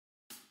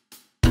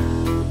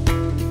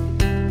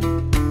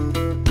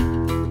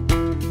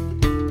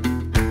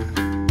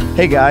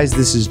Hey guys,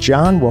 this is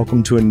John.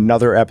 Welcome to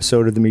another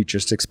episode of the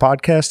Meatgistics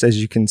podcast.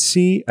 As you can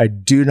see, I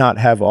do not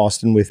have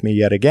Austin with me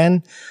yet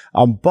again,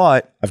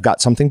 but I've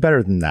got something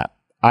better than that.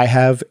 I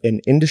have an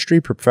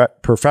industry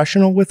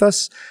professional with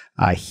us.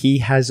 He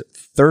has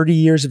 30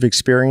 years of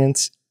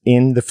experience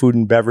in the food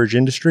and beverage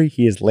industry.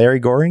 He is Larry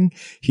Goering.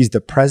 He's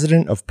the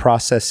president of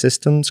Process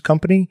Systems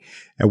Company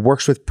and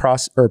works with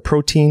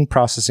protein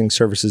processing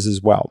services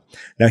as well.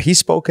 Now, he's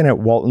spoken at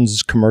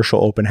Walton's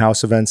commercial open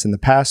house events in the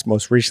past,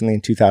 most recently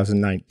in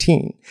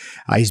 2019.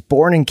 He's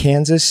born in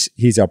Kansas.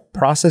 He's a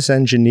process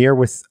engineer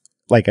with,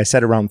 like I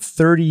said, around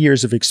 30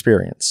 years of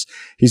experience.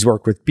 He's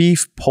worked with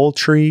beef,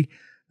 poultry,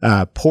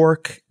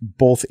 pork,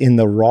 both in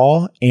the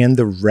raw and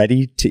the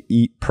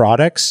ready-to-eat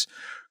products.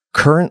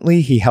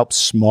 Currently, he helps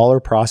smaller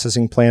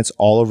processing plants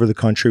all over the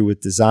country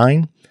with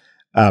design,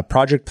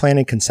 project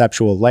planning,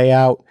 conceptual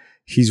layout.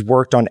 He's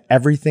worked on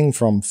everything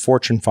from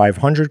Fortune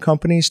 500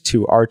 companies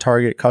to our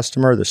target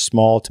customer, the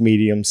small to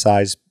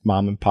medium-sized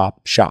mom and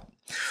pop shop.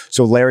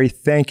 So, Larry,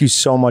 thank you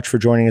so much for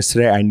joining us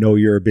today. I know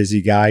you're a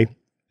busy guy.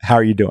 How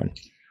are you doing?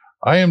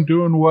 I am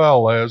doing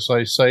well. As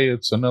I say,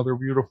 it's another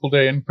beautiful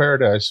day in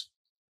paradise.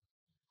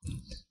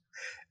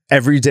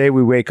 Every day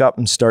we wake up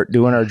and start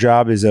doing our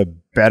job is a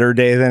better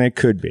day than it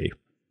could be.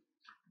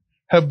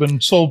 Have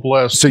been so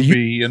blessed to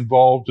be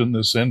involved in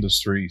this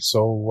industry.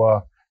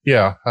 So,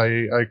 yeah,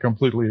 I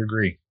completely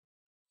agree.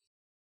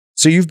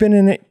 So you've been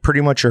in it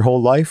pretty much your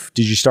whole life.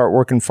 Did you start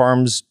working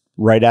farms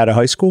right out of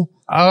high school?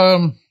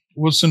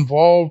 Was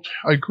involved.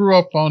 I grew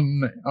up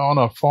on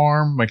a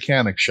farm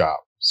mechanic shop.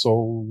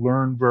 So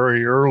learned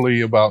very early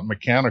about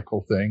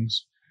mechanical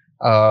things.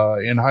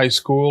 In high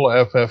school,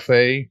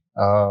 FFA,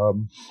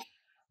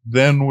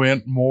 then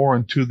went more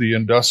into the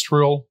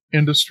industrial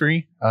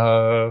industry,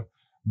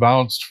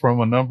 bounced from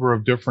a number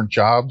of different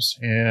jobs.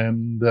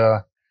 And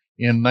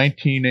in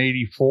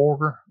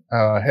 1984,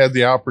 had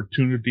the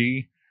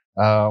opportunity,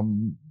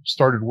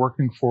 started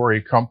working for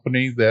a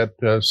company that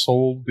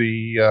sold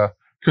the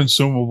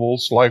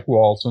consumables like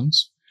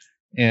Walton's.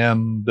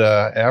 And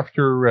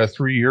after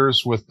 3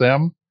 years with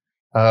them,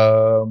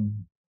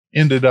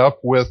 ended up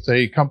with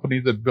a company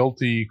that built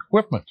the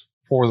equipment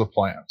for the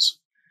plants.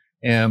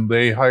 And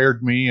they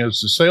hired me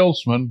as a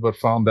salesman, but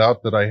found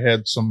out that I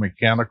had some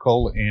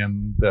mechanical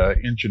and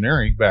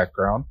engineering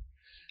background.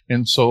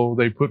 And so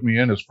they put me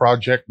in as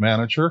project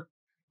manager,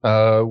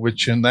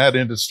 which in that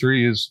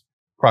industry is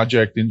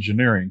project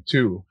engineering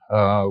too.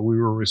 We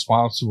were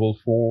responsible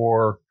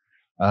for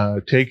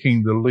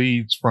taking the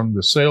leads from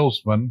the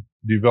salesman,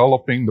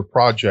 developing the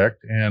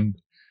project, and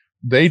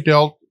they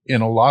dealt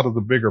in a lot of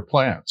the bigger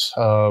plants,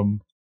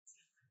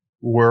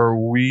 where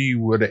we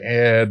would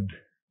add,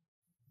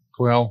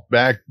 well,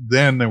 back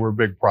then there were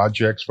big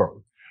projects,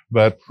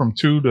 but from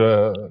 $2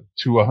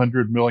 to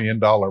 $100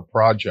 million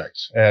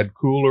projects. Add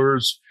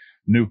coolers,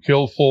 new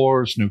kill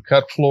floors, new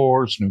cut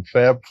floors, new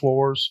fab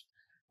floors.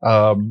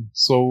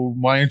 So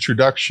my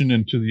introduction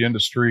into the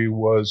industry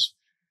was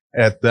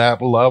at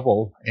that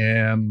level.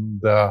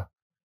 And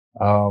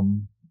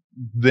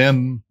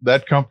then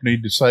that company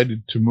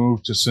decided to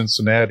move to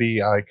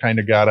Cincinnati. I kind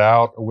of got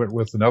out, went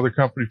with another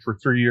company for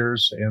 3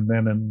 years, and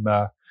then in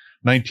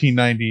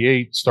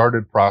 1998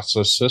 started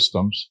Process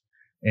Systems.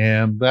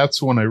 And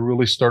that's when I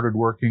really started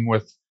working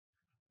with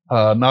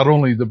not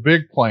only the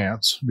big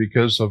plants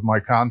because of my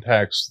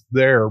contacts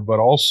there, but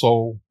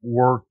also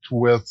worked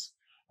with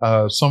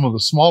some of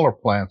the smaller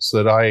plants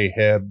that I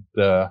had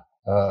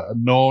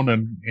known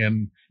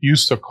and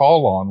used to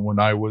call on when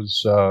I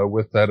was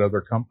with that other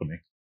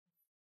company.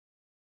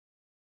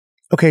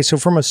 Okay, so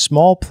from a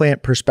small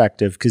plant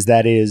perspective, because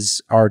that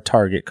is our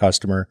target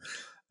customer,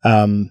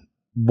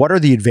 what are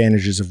the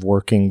advantages of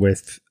working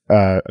with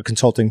a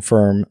consulting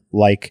firm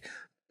like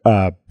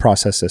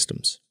Process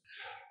Systems?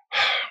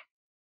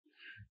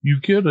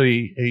 You get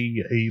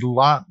a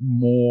lot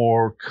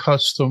more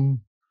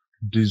custom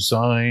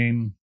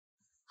design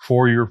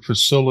for your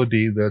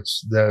facility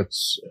that's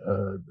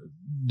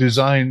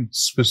designed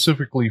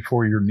specifically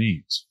for your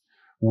needs.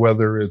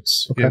 Whether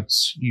it's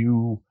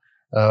you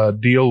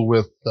deal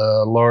with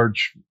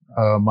large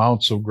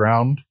amounts of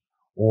ground,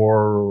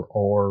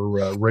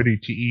 or ready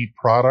to eat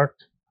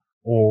product,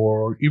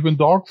 or even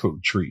dog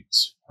food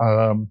treats.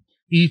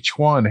 Each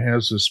one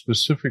has a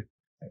specific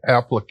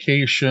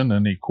application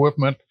and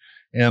equipment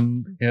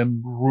and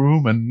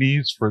room and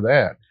needs for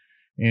that.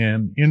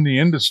 And in the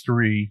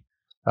industry,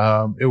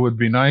 it would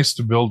be nice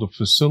to build a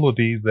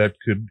facility that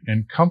could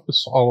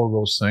encompass all of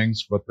those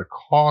things, but the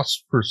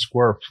cost per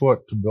square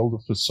foot to build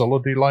a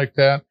facility like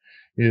that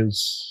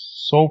is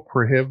so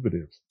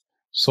prohibitive.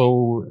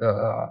 So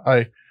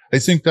I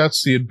think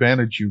that's the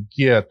advantage you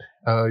get.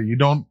 You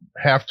don't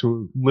have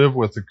to live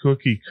with a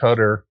cookie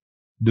cutter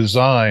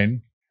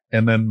design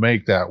and then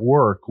make that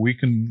work. We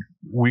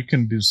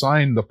can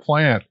design the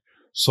plant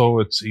so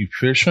it's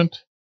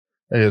efficient,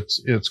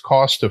 it's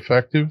cost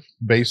effective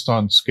based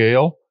on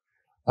scale,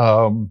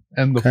 and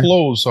the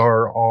flows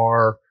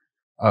are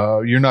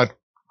you're not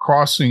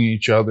crossing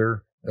each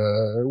other,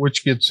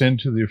 which gets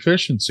into the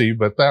efficiency.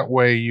 But that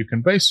way you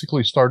can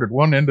basically start at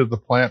one end of the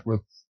plant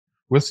with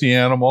with the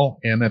animal,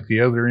 and at the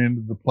other end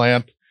of the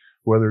plant,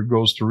 whether it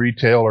goes to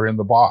retail or in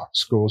the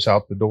box, goes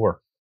out the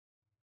door.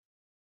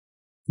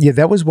 Yeah,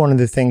 that was one of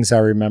the things I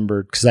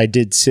remembered, because I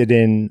did sit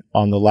in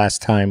on the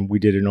last time we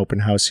did an open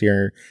house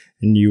here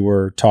and you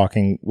were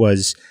talking,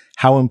 was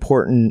how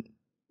important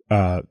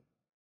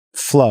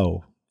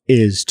flow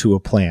is to a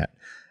plant.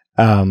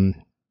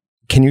 Can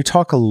you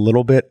talk a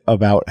little bit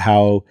about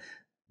how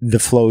the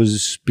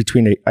flows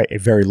between a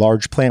very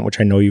large plant, which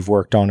I know you've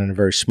worked on, and a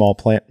very small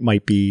plant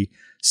might be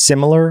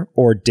similar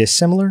or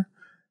dissimilar?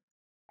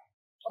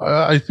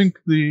 I think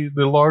the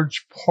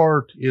large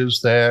part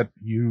is that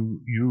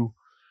you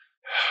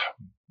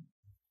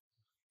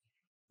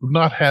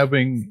not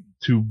having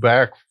to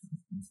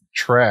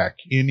backtrack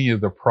any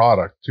of the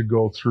product to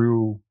go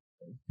through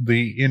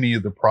any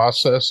of the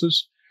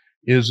processes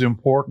is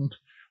important.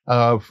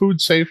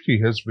 Food safety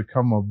has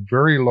become a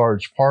very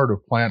large part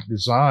of plant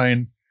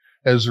design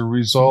as a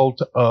result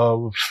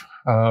of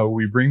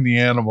we bring the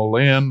animal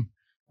in.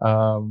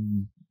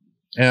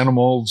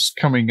 Animals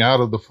coming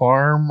out of the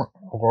farm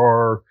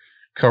are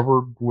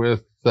covered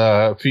with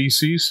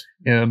feces,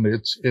 and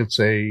it's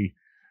a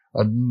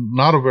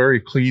not a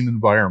very clean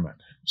environment.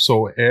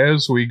 So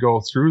as we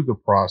go through the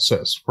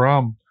process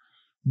from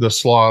the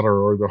slaughter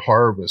or the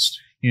harvest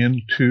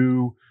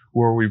into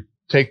where we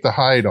take the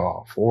hide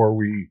off or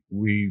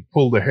we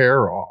pull the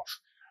hair off,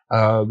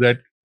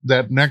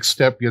 that next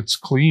step gets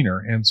cleaner.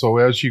 And so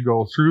as you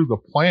go through the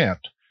plant,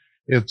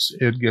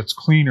 it gets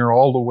cleaner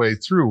all the way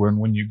through. And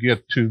when you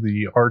get to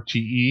the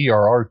RTE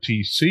or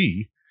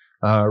RTC,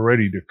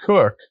 ready to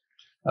cook,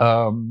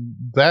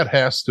 that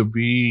has to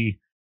be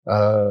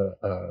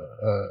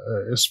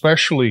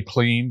especially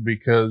clean,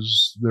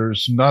 because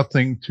there's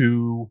nothing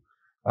to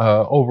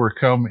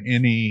overcome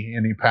any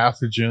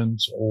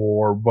pathogens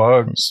or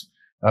bugs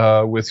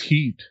with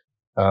heat.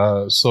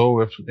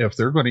 So if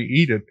they're going to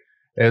eat it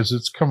as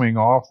it's coming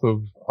off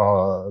of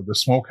the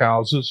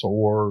smokehouses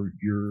or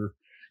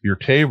your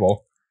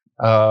table,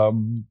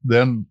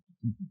 then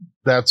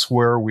that's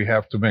where we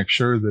have to make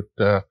sure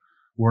that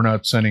we're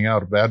not sending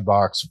out a bad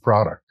box of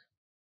product.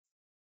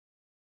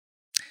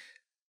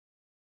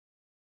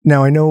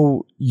 Now, I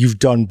know you've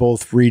done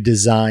both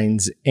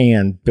redesigns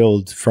and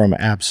build from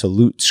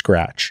absolute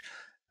scratch.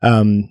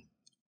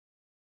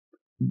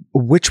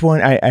 Which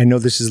one? I know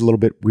this is a little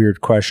bit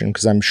weird question,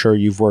 because I'm sure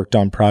you've worked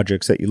on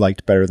projects that you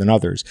liked better than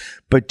others,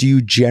 but do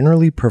you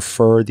generally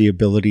prefer the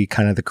ability,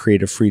 kind of the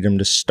creative freedom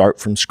to start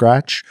from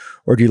scratch?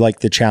 Or do you like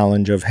the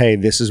challenge of, hey,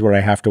 this is what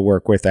I have to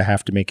work with. I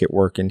have to make it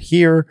work in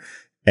here,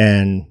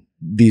 and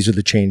these are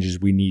the changes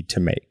we need to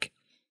make?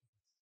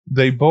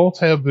 They both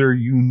have their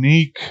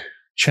unique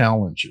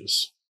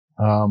challenges.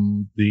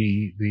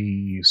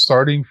 The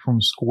starting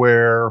from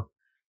square,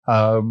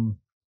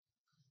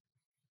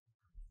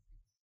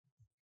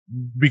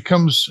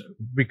 becomes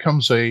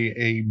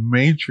a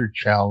major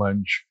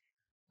challenge.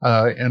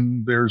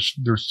 And there's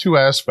two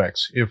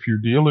aspects. If you're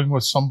dealing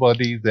with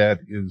somebody that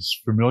is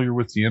familiar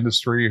with the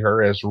industry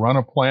or has run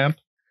a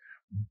plant,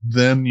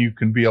 then you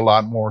can be a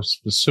lot more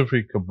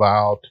specific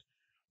about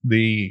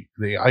the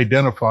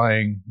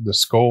identifying the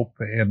scope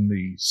and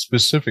the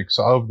specifics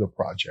of the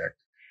project.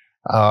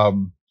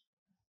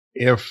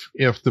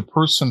 If the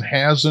person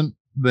hasn't,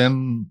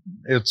 then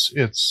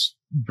it's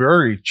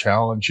very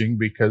challenging,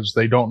 because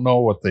they don't know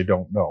what they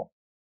don't know.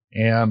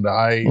 And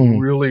I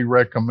really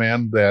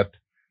recommend that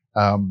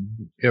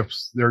if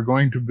they're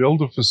going to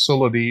build a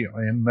facility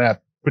in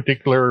that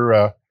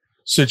particular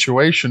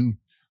situation,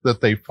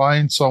 that they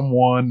find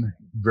someone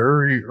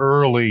very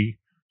early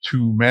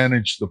to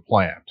manage the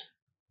plant.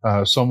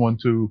 Someone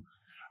to,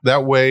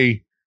 that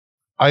way,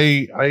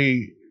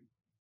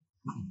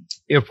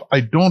 if I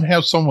don't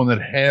have someone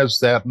that has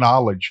that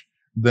knowledge,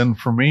 then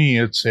for me,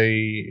 it's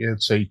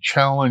a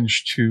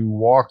challenge to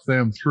walk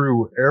them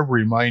through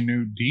every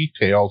minute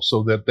detail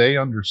so that they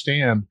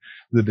understand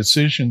the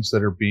decisions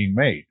that are being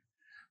made.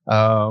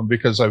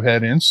 Because I've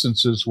had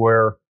instances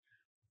where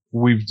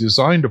we've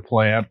designed a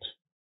plant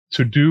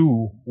to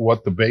do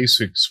what the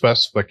basic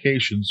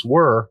specifications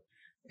were,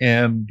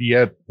 and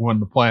yet when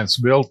the plant's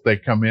built, they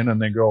come in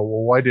and they go,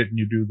 well, why didn't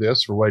you do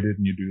this, or why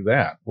didn't you do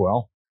that?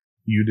 Well,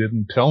 you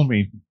didn't tell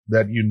me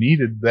that you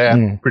needed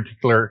that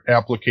particular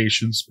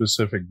application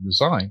specific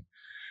design.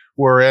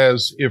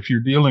 Whereas if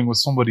you're dealing with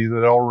somebody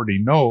that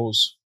already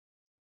knows,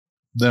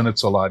 then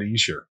it's a lot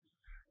easier.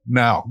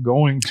 Now,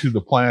 going to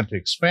the plant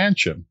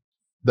expansion,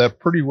 that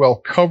pretty well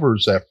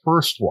covers that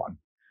first one.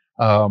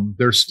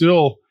 There's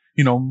still,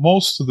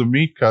 most of the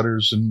meat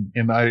cutters,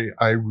 and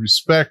I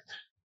respect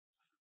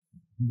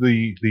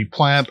the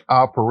plant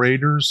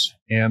operators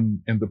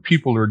and the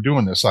people who are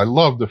doing this. I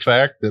love the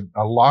fact that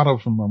a lot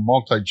of them are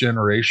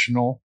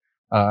multi-generational.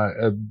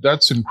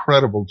 That's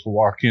incredible to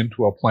walk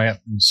into a plant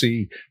and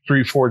see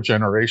 3-4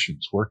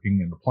 generations working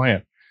in the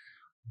plant.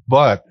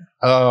 But,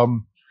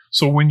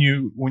 so when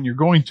you're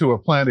going to a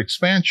plant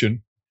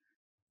expansion,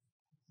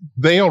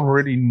 they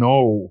already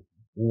know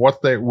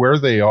where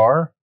they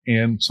are.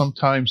 And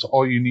sometimes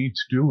all you need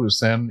to do is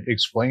then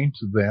explain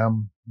to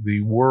them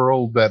the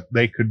world that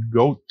they could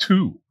go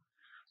to.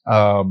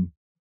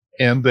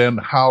 and then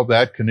how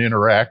that can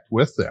interact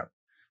with them.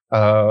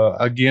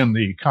 Again,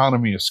 the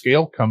economy of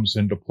scale comes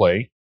into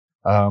play.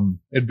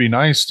 It'd be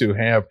nice to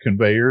have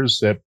conveyors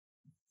that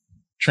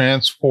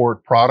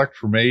transport product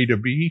from A to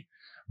B,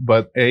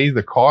 but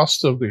the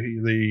cost of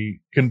the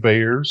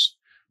conveyors,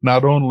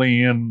 not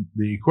only in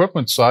the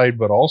equipment side,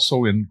 but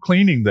also in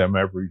cleaning them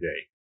every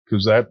day,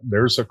 because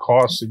there's a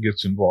cost that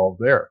gets involved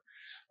there.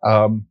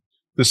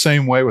 The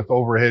same way with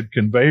overhead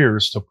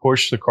conveyors to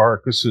push the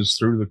carcasses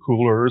through the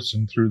coolers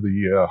and through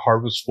the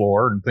harvest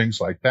floor and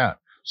things like that.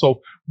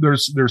 So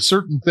there's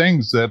certain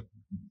things that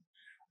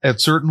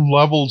at certain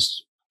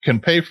levels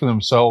can pay for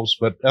themselves,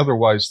 but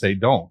otherwise they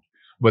don't.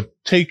 But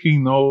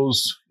taking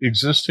those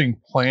existing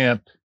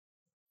plant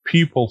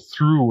people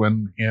through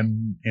and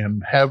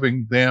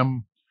having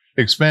them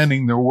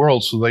expanding their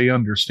world so they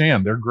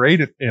understand. They're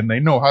great at, and they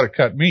know how to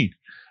cut meat.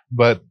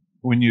 But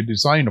when you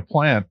design a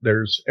plant,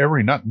 there's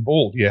every nut and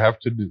bolt you have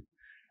to do.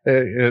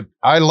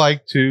 I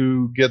like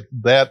to get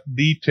that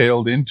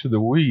detailed into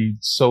the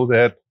weeds so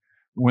that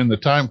when the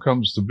time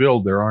comes to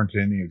build, there aren't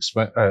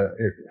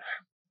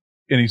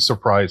any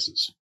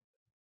surprises.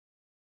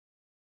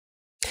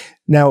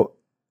 Now,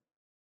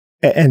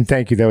 and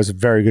thank you. That was a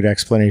very good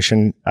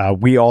explanation.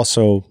 We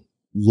also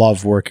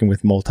love working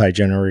with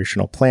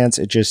multi-generational plants.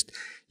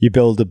 You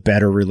build a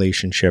better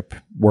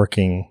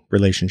working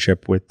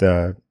relationship with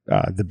the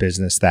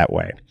business that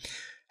way.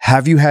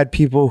 Have you had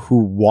people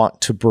who want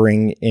to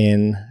bring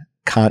in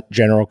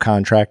general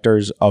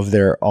contractors of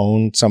their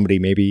own, somebody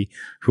maybe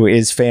who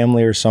is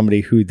family or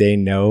somebody who they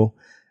know?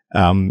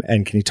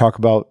 And can you talk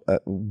about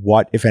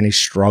what, if any,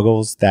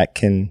 struggles that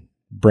can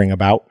bring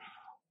about?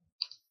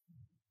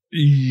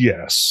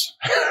 Yes.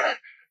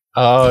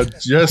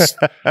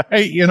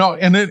 Hey,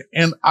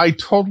 and I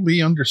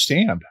totally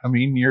understand. I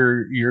mean,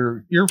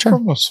 you're Sure.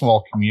 from a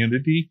small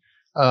community.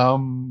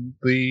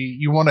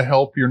 You want to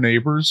help your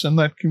neighbors in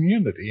that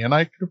community, and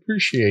I can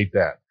appreciate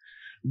that.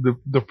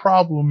 The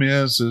problem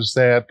is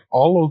that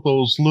all of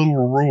those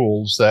little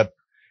rules that,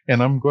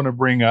 and I'm going to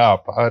bring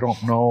up, I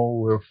don't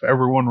know if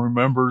everyone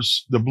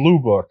remembers the Blue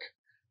Book.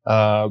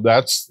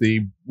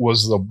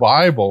 Was the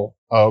Bible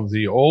of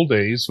the old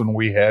days when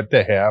we had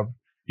to have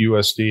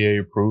USDA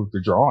approve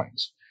the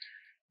drawings.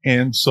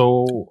 And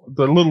so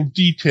the little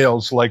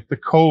details like the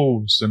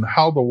coves and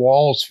how the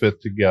walls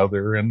fit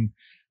together and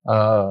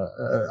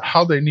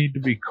how they need to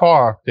be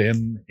caulked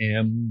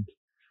and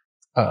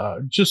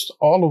just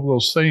all of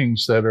those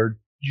things that are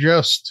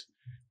just,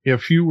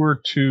 if you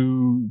were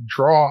to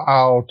draw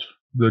out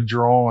the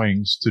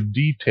drawings to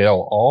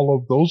detail all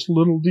of those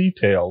little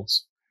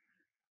details,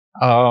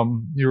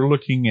 you're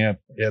looking at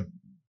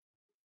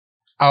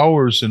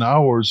hours and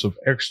hours of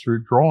extra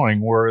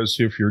drawing. Whereas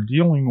if you're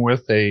dealing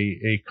with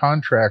a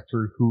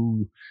contractor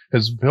who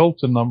has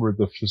built a number of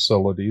the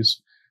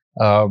facilities,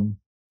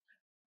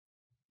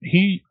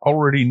 he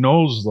already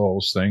knows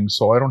those things,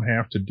 so I don't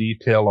have to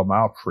detail them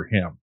out for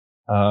him.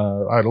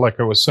 Like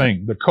I was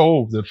saying, the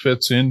cove that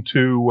fits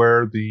into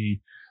where the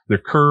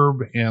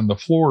curb and the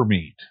floor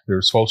meet,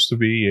 there's supposed to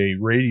be a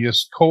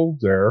radius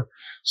cove there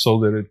so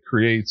that it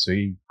creates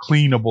a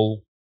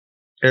cleanable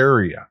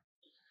area.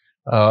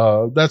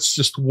 That's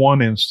just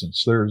one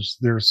instance.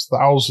 There's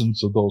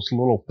thousands of those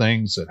little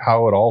things that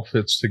how it all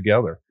fits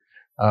together.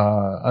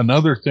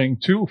 Another thing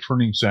too, for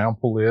an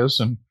example, is,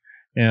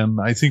 and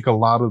I think a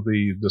lot of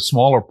the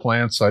smaller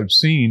plants I've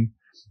seen,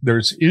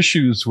 there's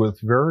issues with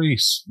very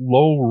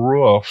low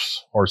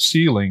roofs or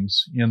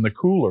ceilings in the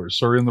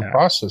coolers or in the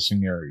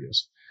processing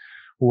areas.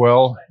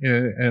 Well,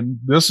 and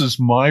this is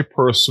my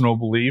personal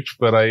belief,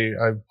 but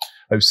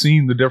I've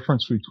seen the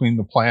difference between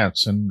the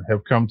plants and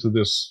have come to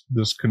this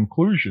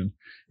conclusion,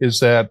 is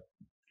that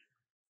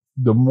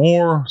the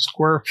more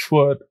square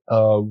foot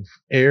of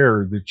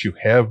air that you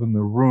have in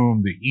the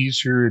room, the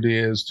easier it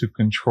is to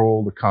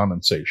control the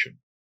condensation.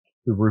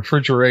 The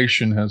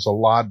refrigeration has a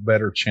lot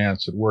better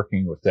chance at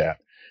working with that.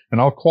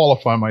 And I'll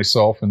qualify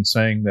myself in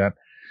saying that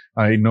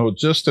I know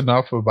just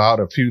enough about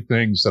a few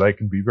things that I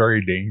can be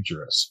very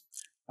dangerous.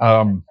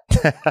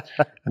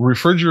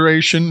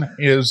 Refrigeration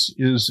is,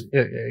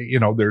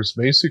 there's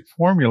basic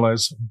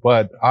formulas,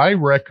 but I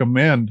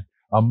recommend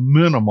a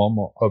minimum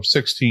of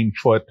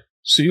 16-foot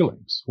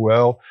ceilings.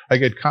 Well, I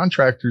get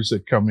contractors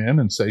that come in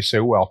and say,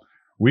 well,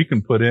 we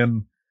can put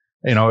in,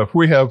 if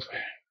we have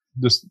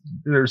this,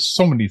 there's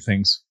so many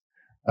things.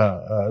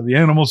 The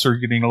animals are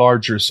getting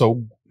larger,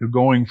 so you're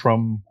going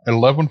from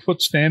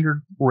 11-foot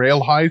standard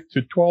rail height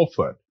to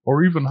 12-foot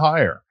or even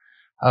higher.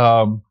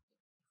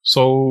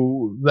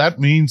 So that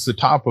means the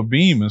top of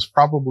beam is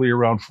probably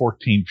around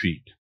 14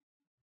 feet,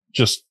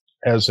 just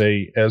as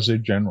a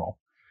general.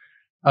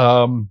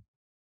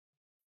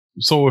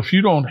 So if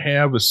you don't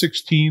have a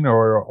 16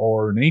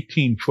 or an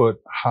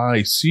 18-foot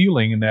high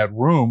ceiling in that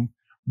room,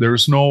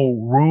 there's no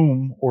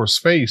room or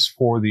space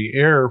for the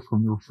air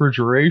from the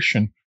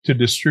refrigeration to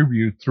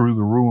distribute through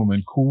the room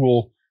and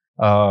cool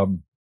the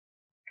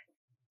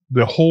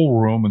whole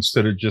room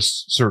instead of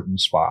just certain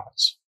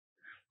spots.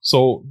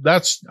 So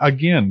that's,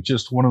 again,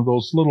 just one of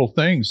those little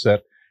things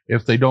that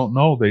if they don't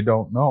know, they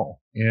don't know.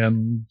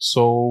 And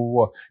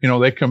so,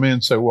 they come in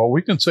and say, well,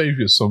 we can save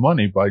you some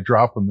money by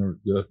dropping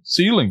the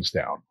ceilings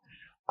down.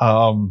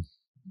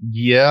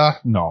 Yeah,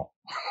 no.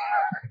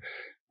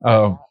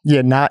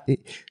 You're going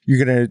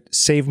to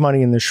save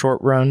money in the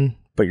short run,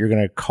 but you're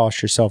going to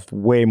cost yourself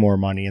way more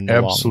money in the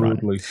long run.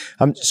 Absolutely.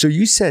 So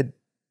you said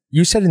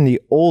in the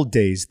old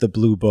days, the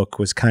Blue Book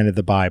was kind of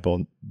the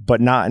Bible,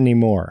 but not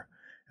anymore.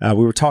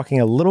 We were talking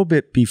a little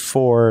bit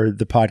before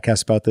the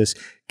podcast about this.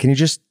 Can you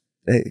just,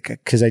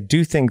 because I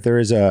do think there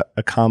is a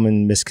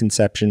common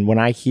misconception when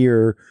I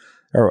hear,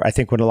 or I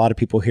think when a lot of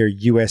people hear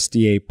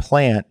USDA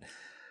plant,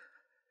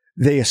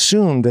 they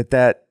assume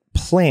that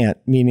plant,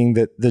 meaning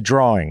that the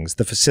drawings,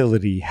 the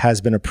facility has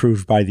been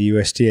approved by the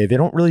USDA. They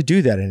don't really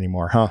do that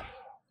anymore, huh?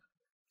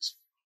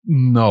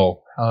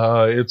 No.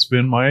 It's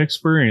been my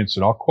experience,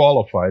 and I'll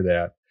qualify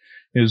that,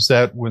 is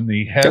that when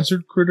the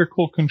hazard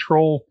critical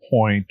control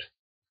point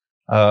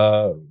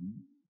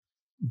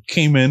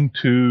came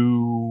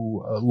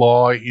into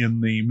law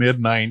in the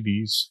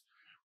mid-90s,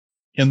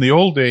 in the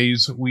old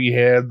days, we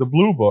had the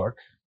Blue Book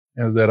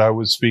that I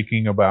was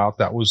speaking about.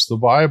 That was the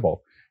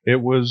Bible.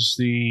 It was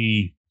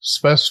the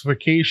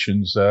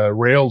specifications,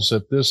 rails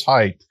at this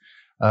height,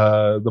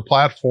 the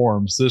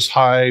platforms this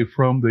high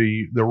from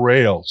the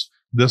rails,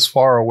 this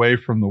far away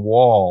from the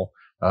wall.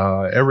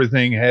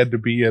 Everything had to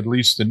be at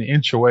least an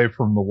inch away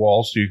from the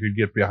wall so you could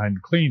get behind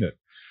and clean it.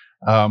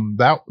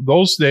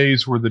 Those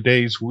days were the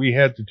days we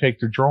had to take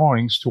the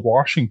drawings to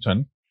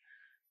Washington,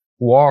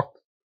 walk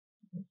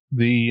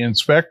the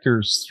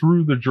inspectors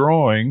through the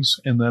drawings,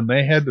 and then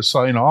they had to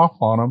sign off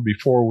on them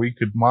before we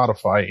could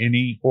modify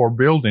any or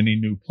build any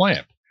new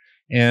plant.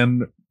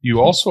 And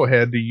you also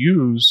had to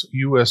use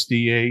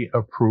USDA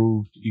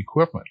approved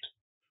equipment.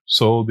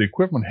 So the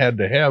equipment had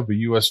to have a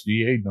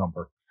USDA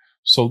number.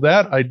 So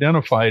that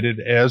identified it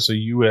as a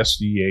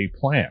USDA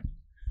plant.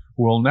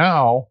 Well,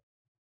 now,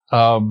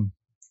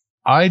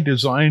 I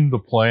designed the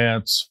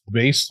plants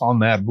based on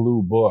that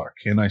Blue Book,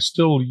 and I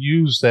still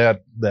use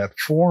that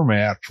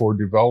format for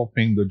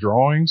developing the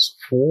drawings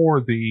for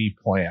the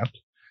plant.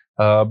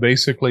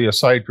 Basically a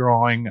site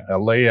drawing, a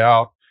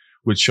layout,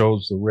 which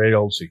shows the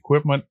rails,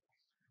 equipment,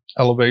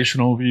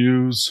 elevational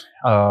views.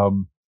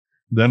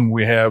 Then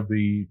we have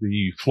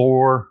the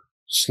floor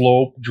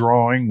slope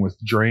drawing with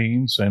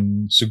drains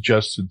and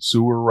suggested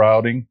sewer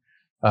routing.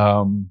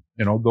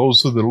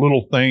 Those are the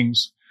little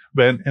things.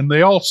 And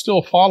they all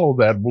still follow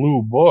that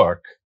Blue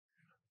Book,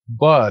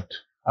 but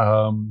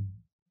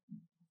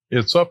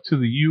it's up to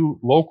the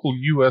local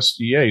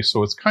USDA.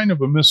 So it's kind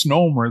of a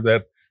misnomer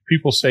that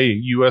people say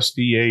a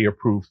USDA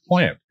approved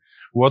plant.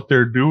 What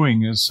they're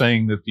doing is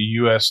saying that the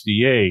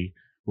USDA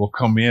will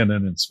come in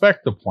and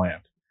inspect the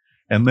plant.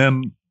 And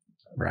then,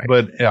 right.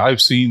 But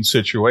I've seen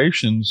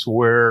situations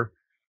where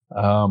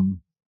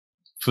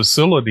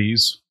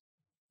facilities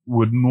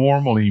would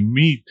normally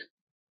meet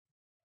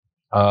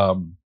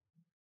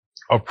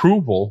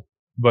approval,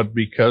 but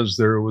because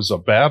there was a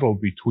battle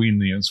between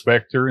the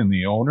inspector and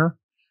the owner,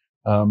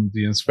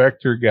 the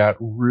inspector got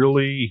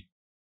really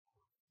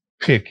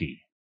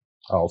picky,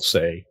 I'll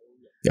say.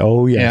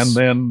 Oh, yes.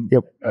 And then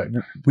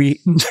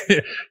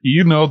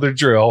you know the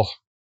drill.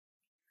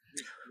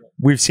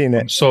 We've seen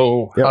it.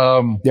 So,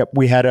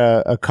 we had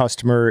a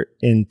customer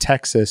in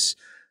Texas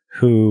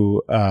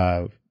who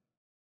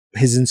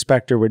his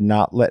inspector would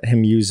not let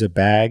him use a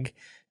bag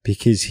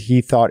because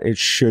he thought it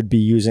should be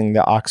using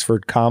the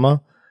Oxford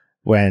comma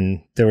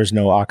when there was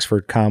no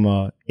Oxford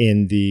comma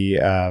in the,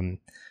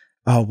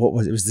 it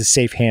was the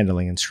safe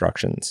handling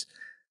instructions.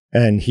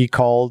 And he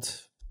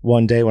called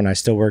one day when I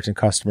still worked in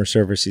customer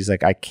service. He's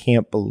like, I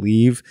can't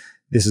believe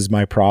this is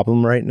my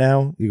problem right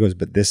now. He goes,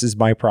 but this is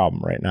my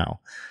problem right now.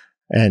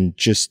 And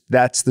just,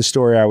 that's the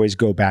story I always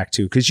go back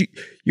to, because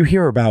you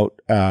hear about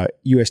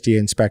USDA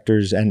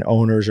inspectors and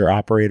owners or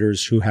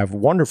operators who have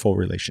wonderful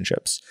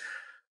relationships.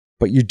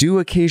 But you do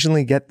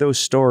occasionally get those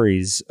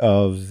stories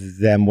of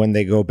them when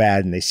they go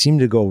bad, and they seem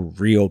to go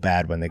real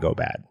bad when they go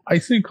bad. I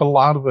think a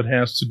lot of it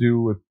has to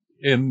do with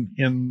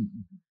in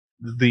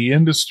the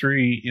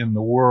industry, in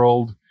the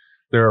world,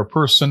 there are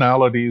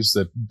personalities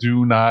that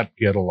do not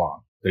get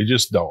along. They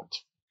just don't.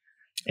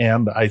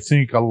 And I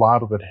think a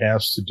lot of it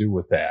has to do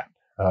with that.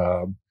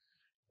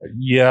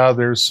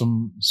 There's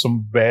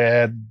some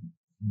bad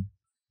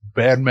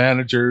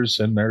managers,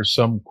 and there's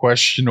some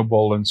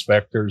questionable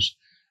inspectors.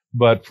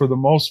 But for the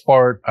most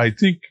part, I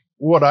think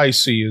what I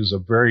see is a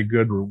very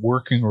good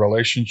working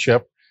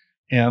relationship.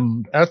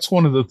 And that's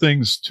one of the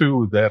things,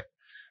 too, that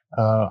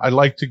I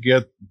like to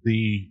get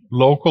the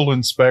local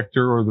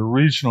inspector or the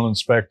regional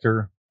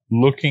inspector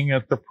looking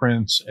at the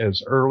prints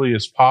as early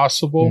as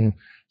possible,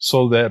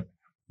 so that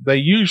they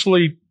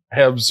usually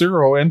have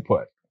zero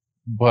input.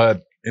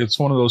 But it's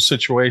one of those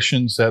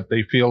situations that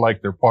they feel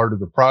like they're part of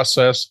the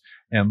process,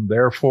 and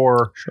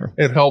therefore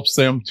it helps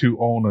them to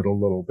own it a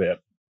little bit.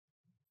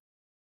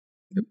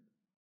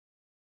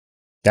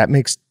 That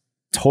makes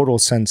total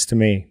sense to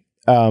me.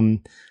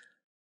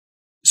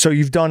 So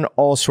you've done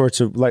all sorts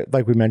of,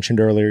 like we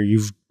mentioned earlier,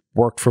 you've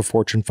worked for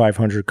Fortune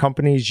 500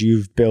 companies.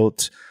 You've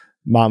built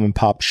mom and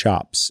pop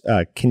shops.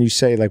 Can you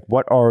say, like,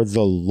 what are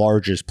the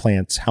largest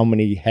plants? How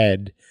many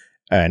head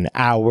an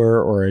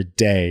hour or a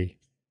day?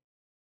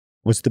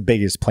 What's the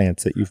biggest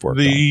plants that you've worked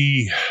on?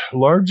 The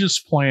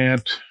largest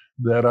plant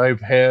that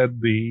I've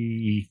had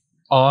the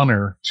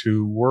honor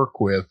to work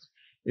with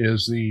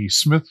is the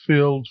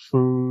Smithfield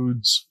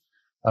Foods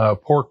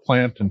pork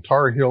plant in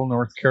Tar Heel,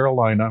 North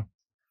Carolina.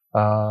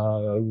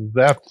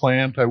 That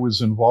plant, I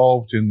was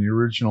involved in the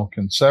original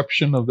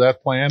conception of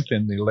that plant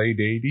in the late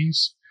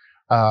 80s.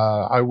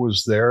 I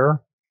was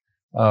there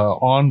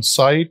on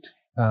site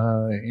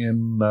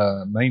in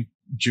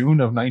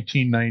June of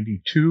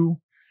 1992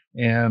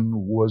 and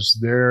was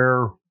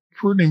there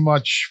pretty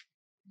much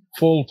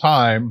full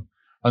time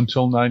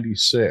until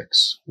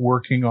 96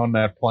 working on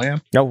that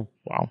plant. Oh,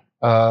 wow.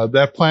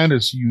 That plant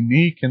is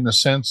unique in the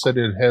sense that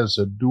it has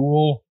a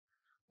dual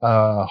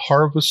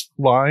harvest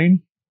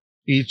line.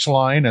 Each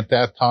line at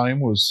that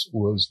time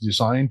was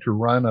designed to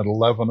run at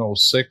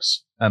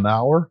 1106 an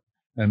hour,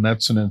 and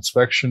that's an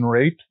inspection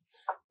rate.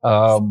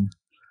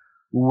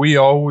 We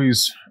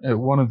always,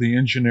 one of the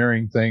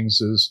engineering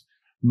things is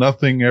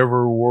nothing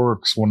ever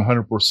works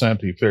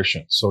 100%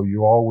 efficient. So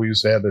you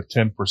always add a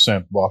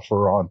 10%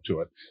 buffer onto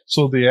it.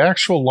 So the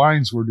actual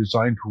lines were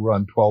designed to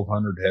run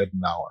 1,200 head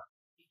an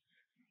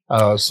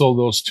hour. So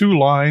those two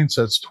lines,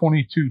 that's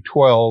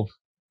 2212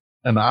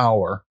 an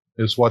hour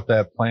is what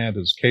that plant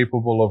is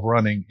capable of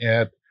running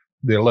at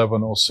the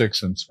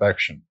 1106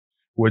 inspection,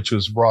 which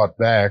was brought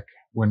back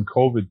when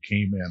COVID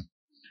came in.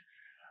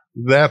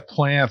 That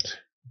plant,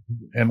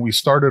 and we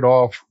started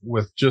off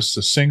with just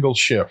a single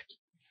shift.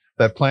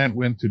 That plant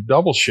went to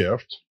double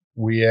shift.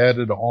 We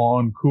added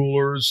on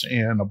coolers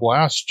and a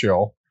blast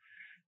chill,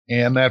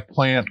 and that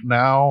plant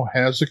now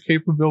has a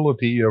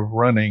capability of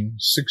running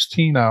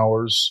 16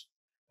 hours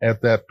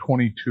at that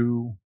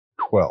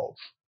 2212.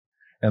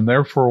 And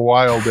there for a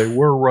while, they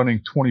were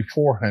running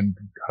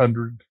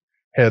 2,400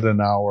 head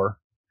an hour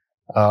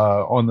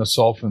on the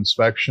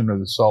self-inspection or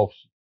the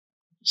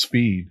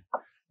self-speed.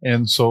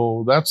 And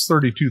so that's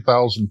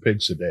 32,000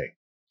 pigs a day.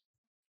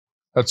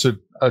 That's a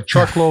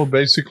truckload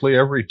basically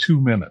every 2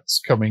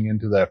 minutes coming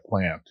into that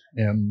plant.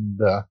 And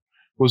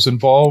was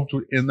involved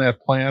in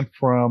that plant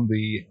from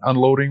the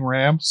unloading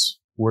ramps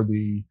where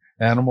the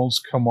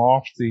animals come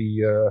off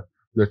the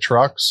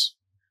trucks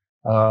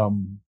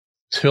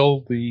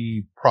till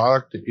the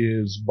product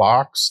is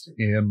boxed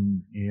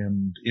in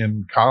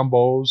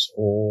combos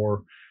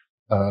or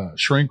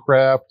shrink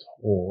wrapped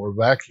or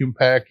vacuum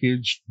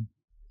packaged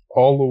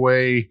all the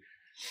way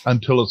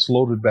until it's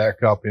loaded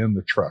back up in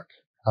the truck.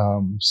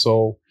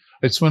 So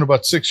it's been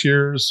about 6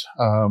 years.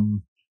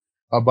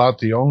 About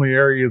the only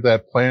area of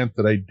that plant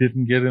that I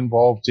didn't get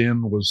involved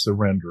in was the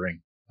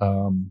rendering.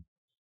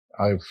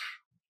 I've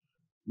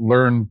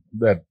learned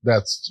that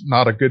that's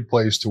not a good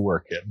place to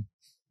work in.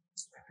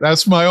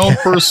 That's my own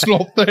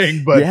personal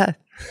thing, but yeah.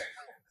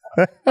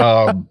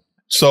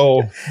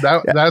 So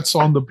that's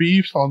on the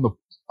beef, on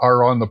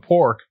the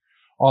pork.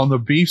 On the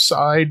beef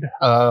side,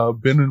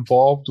 been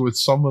involved with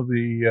some of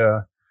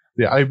the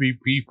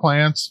IBP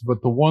plants,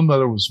 but the one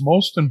that I was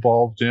most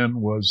involved in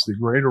was the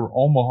Greater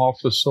Omaha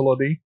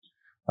facility.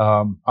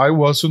 I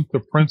wasn't the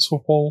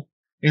principal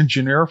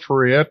engineer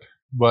for it,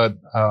 but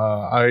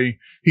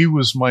he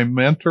was my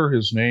mentor.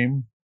 His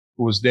name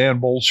was Dan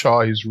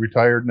Bolshaw. He's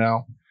retired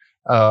now.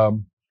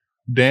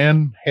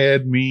 Dan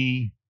had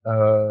me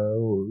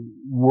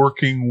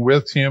working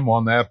with him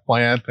on that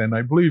plant, and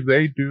I believe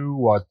they do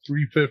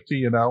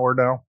 $350 an hour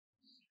now.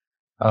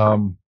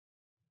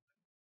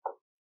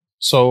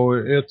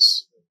 So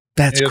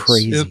that's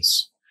crazy.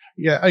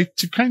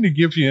 To kind of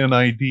give you an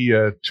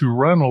idea, to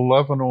run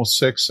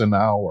 1106 an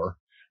hour,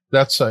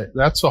 that's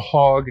a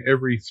hog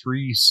every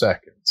 3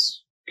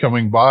 seconds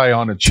coming by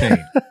on a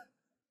chain.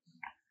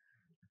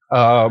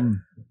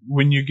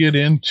 When you get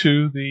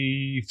into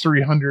the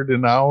 300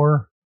 an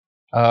hour,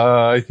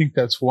 I think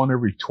that's one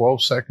every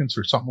 12 seconds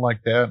or something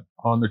like that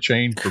on the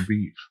chain for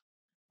beef.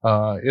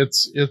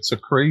 It's a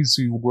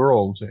crazy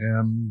world.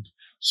 And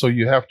so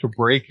you have to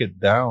break it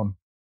down,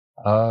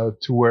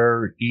 to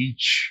where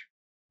each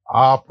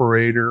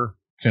operator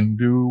can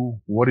do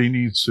what he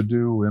needs to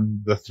do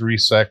in the 3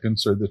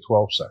 seconds or the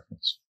 12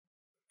 seconds.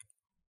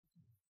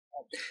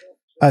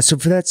 So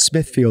for that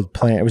Smithfield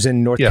plant, it was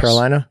in North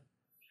Carolina?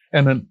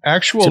 And an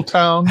actual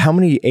town. How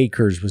many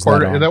acres was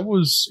that on?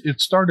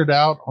 It started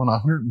out on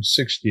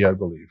 160, I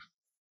believe.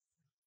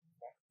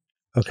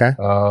 Okay.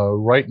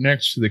 Right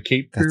next to the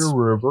Cape Fear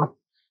River.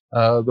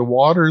 The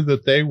water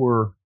that they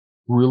were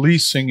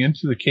releasing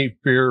into the Cape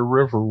Fear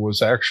River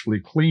was actually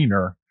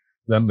cleaner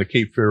than the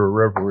Cape Fear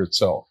River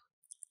itself.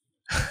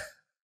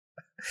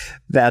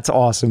 That's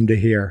awesome to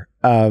hear.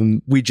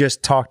 We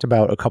just talked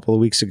about a couple of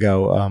weeks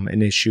ago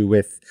an issue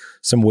with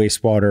some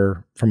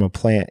wastewater from a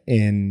plant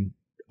in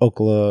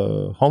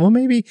Oklahoma,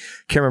 maybe?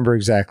 Can't remember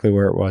exactly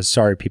where it was.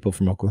 Sorry, people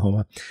from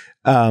Oklahoma.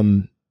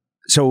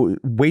 So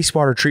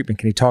wastewater treatment,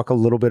 can you talk a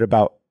little bit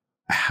about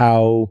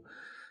how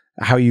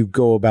you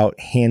go about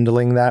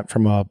handling that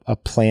from a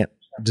plant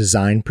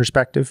design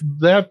perspective?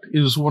 That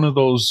is one of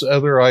those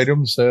other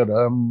items that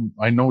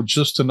I know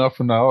just enough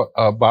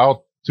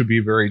about to be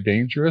very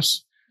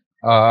dangerous.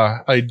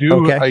 I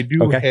do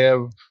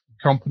have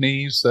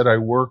companies that I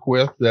work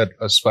with that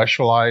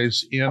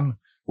specialize in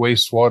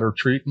wastewater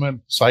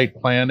treatment, site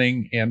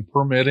planning, and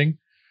permitting.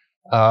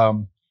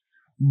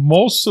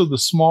 Most of the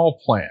small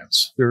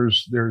plants,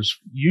 there's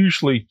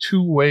usually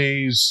two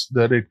ways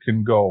that it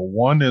can go.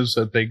 One is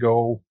that they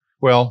go,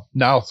 well,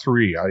 now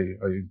three.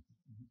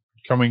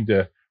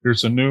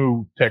 There's a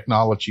new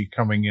technology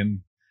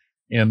coming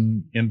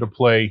into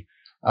play.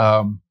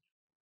 One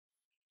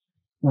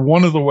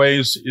of the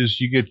ways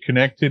is you get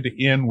connected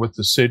in with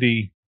the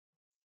city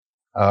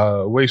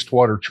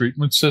wastewater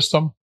treatment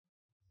system.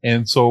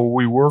 And so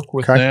we work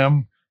with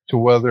them to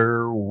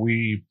whether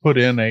we put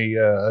in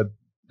a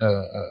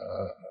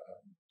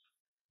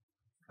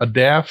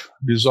DAF,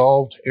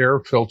 dissolved air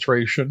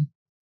filtration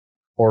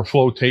or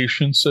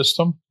flotation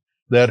system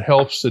that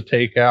helps to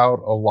take out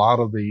a lot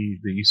of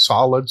the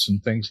solids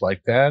and things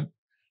like that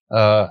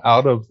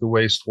out of the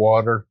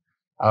wastewater.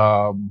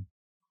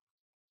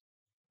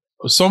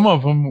 Some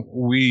of them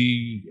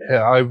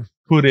I've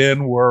put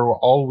in where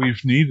all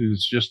we've needed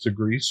is just a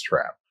grease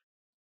trap.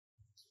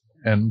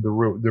 And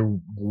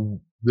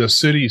the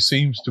city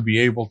seems to be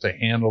able to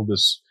handle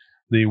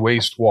the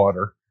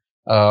wastewater.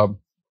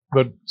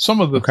 But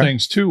some of the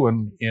things too,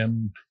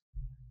 and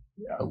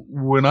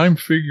when I'm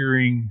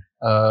figuring,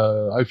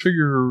 I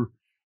figure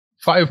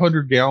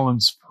 500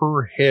 gallons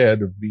per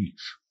head of beef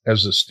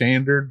as a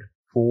standard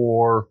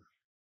for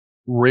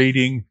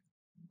rating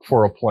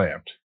for a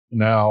plant.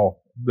 Now,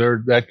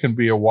 that can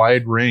be a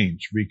wide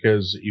range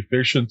because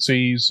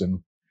efficiencies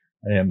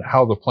and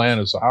how the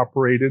plant is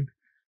operated.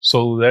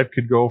 So that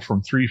could go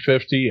from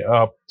 350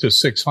 up to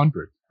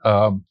 600.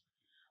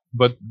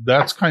 But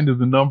that's kind of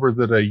the number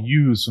that I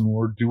use when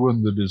we're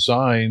doing the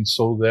design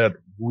so that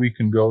we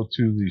can go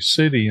to the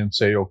city and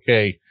say,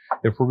 okay,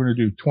 if we're going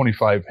to do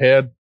 25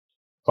 head,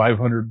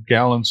 500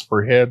 gallons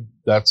per head,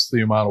 that's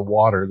the amount of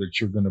water that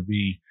you're going to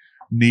be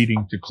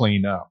needing to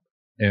clean up.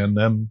 And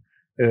then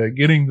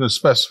getting the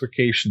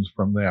specifications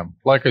from them.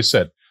 Like I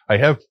said, I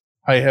have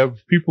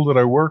people that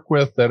I work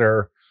with that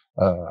are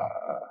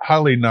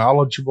highly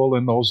knowledgeable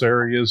in those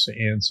areas,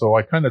 and so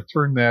I kind of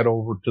turn that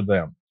over to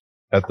them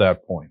at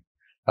that point.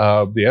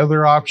 The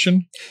other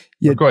option,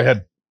 go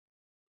ahead.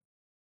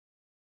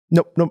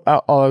 Nope.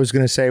 All I was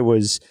going to say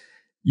was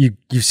you've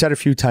said a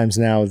few times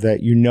now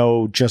that you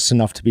know just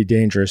enough to be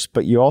dangerous,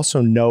 but you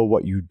also know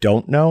what you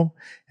don't know,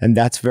 and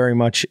that's very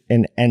much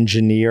an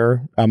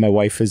engineer. My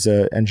wife is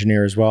an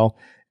engineer as well,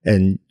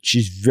 and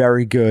she's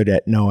very good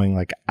at knowing,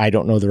 like, I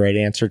don't know the right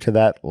answer to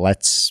that.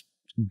 Let's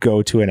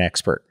go to an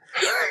expert.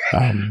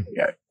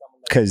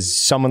 Because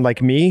someone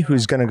like me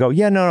who's going to go,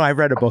 yeah, no, I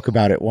read a book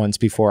about it once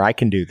before. I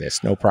can do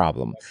this, no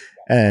problem.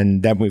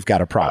 And then we've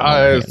got a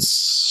problem.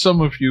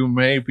 Some of you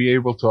may be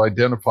able to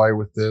identify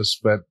with this,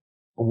 but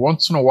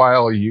once in a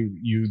while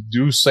you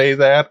do say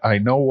that, I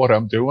know what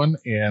I'm doing,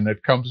 and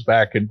it comes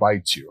back and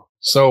bites you.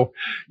 So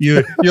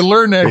you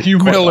learn that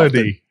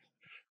humility.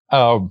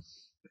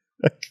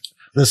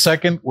 The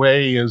second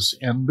way is,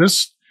 and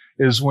this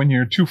is when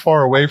you're too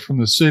far away from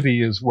the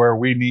city, is where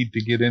we need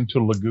to get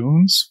into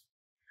lagoons.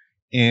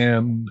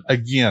 And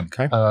again,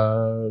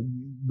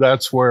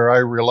 that's where I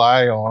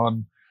rely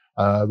on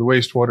the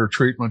wastewater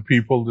treatment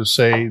people to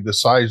say the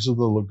size of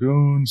the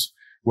lagoons,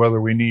 whether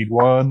we need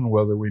one,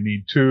 whether we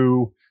need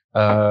two,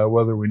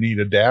 whether we need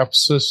a DAP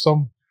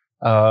system.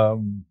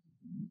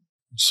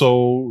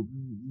 So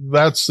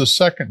that's the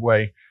second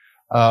way.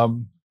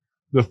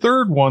 The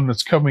third one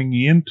that's coming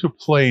into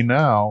play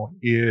now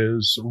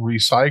is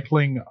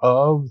recycling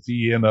of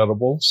the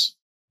inedibles,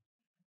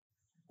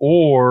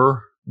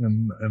 or,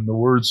 and the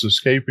word's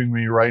escaping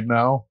me right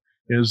now,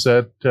 is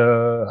that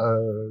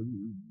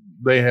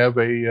they have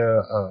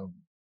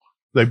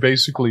they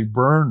basically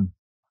burn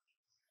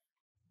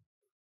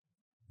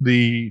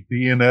the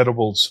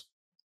inedibles.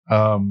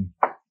 And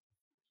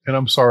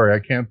I'm sorry,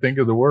 I can't think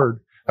of the word.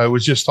 I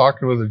was just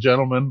talking with a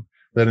gentleman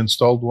that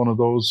installed one of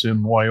those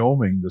in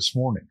Wyoming this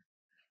morning.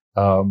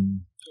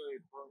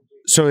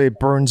 So it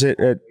burns it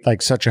at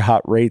like such a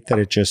hot rate that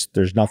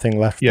there's nothing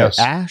left but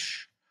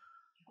ash?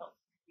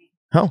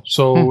 Oh.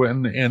 So,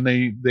 and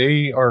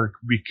they are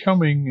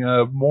becoming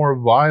more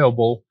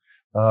viable.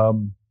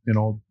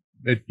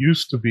 It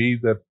used to be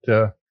that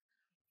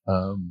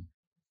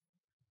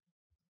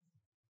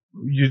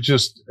you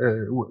just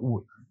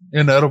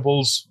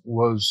inedibles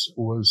was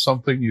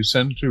something you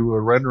send to a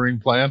rendering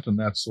plant, and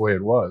that's the way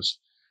it was.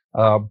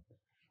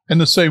 In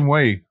the same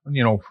way,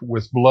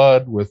 with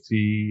blood, with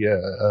the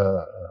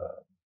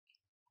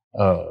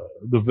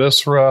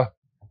viscera,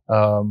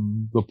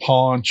 the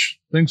paunch,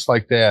 things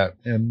like that.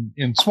 And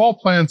in small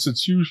plants,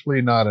 it's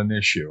usually not an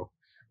issue.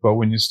 But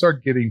when you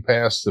start getting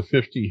past the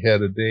 50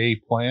 head a day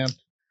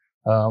plant,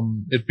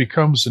 it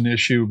becomes an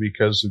issue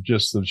because of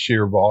just the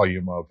sheer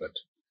volume of it.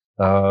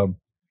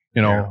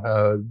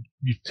 You're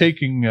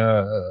taking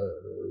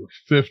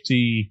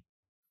 50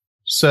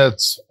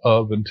 sets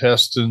of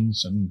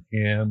intestines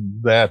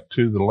and that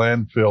to the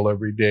landfill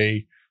every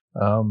day.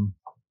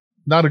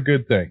 Not a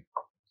good thing.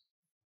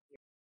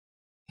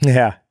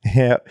 Yeah.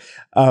 Yeah.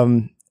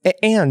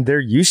 And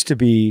there used to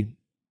be,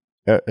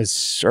 or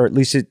at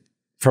least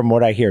from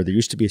what I hear, there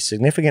used to be a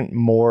significant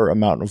more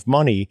amount of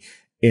money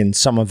in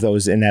some of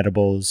those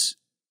inedibles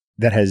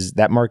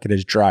that market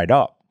has dried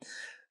up.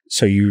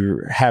 So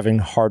you're having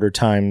harder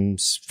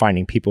times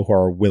finding people who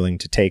are willing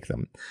to take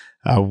them.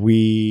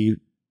 We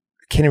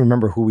can't even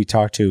remember who we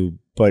talked to,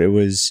 but it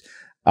was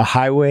a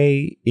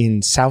highway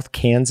in South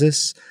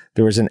Kansas.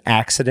 There was an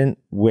accident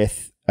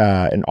with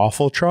an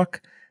offal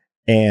truck,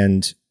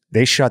 and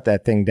they shut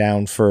that thing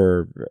down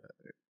for,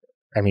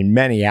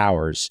 many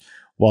hours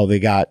while they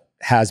got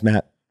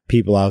hazmat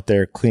people out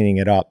there cleaning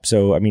it up.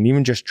 So,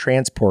 even just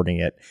transporting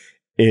it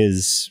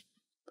is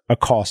a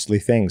costly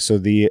thing. So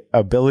the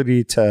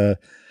ability to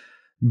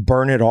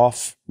burn it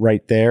off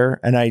right there.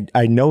 And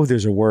I know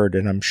there's a word,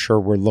 and I'm sure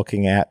we're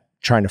looking at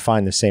trying to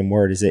find the same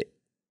word. Is it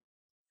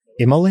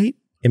immolation?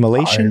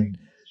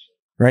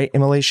 Right?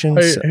 Immolation?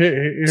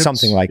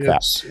 Something like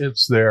that.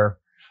 It's there.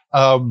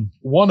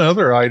 One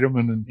other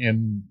item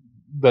in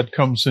that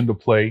comes into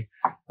play,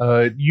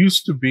 it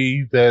used to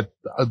be that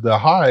the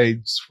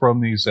hides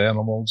from these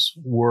animals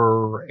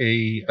were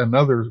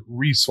another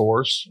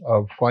resource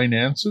of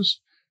finances.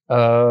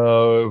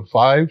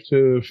 $5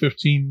 to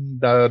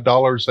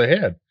 $15 a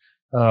head.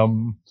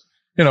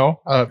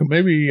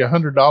 Maybe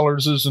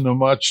 $100 isn't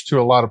much to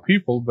a lot of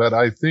people, but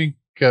I think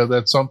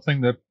that's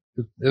something that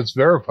it's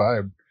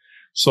verified.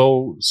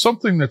 So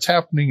something that's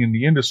happening in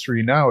the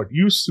industry now, it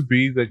used to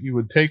be that you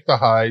would take the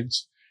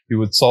hides, you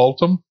would salt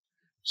them,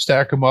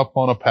 stack them up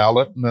on a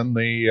pallet, and then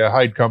the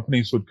hide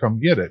companies would come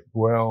get it.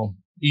 Well,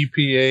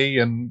 EPA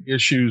and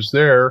issues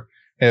there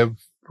have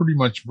pretty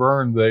much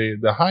burned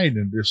the hide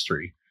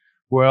industry.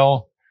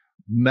 Well,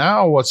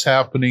 now what's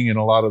happening in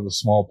a lot of the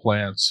small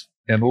plants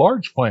and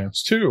large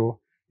plants too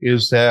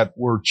is that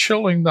we're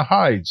chilling the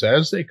hides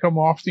as they come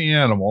off the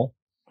animal.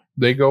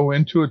 They go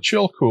into a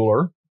chill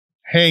cooler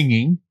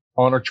hanging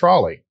on a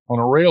trolley on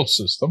a rail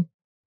system.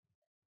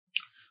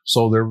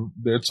 So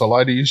it's a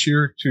lot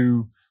easier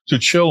to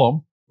chill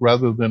them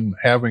rather than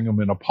having them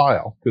in a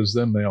pile, because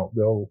then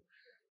they'll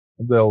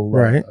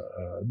Right.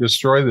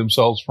 Destroy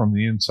themselves from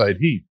the inside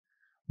heat.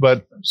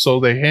 But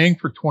so they hang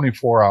for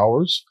 24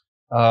 hours.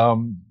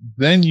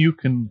 Then you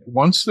can,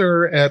 once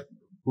they're at,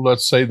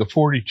 let's say, the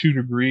 42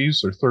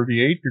 degrees or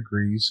 38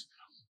 degrees,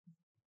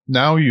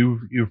 now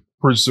you've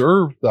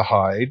preserved the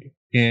hide,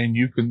 and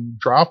you can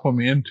drop them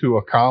into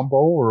a combo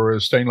or a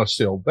stainless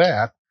steel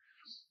vat,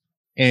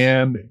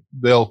 and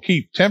they'll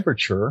keep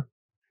temperature.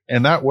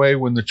 And that way,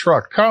 when the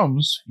truck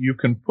comes, you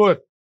can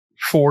put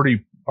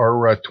 40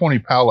 or 20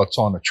 pallets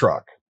on a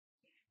truck,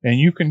 and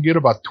you can get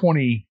about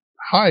 20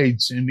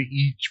 hides into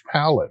each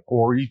pallet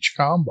or each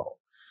combo.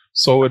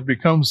 So it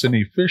becomes an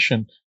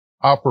efficient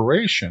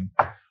operation.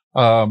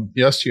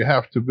 Yes, you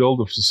have to build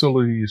the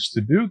facilities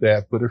to do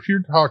that, but if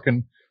you're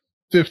talking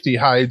 50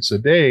 hides a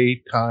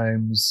day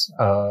times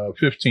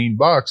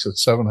 $15,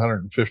 it's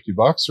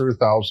 $750 or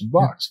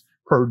 $1,000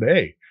 per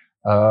day.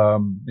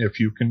 If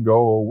you can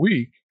go a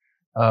week,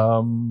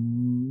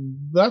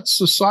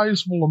 that's a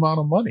sizable amount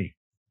of money.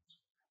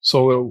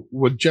 So it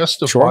would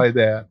justify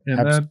that.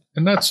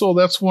 And that's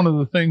one of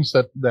the things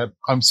that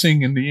I'm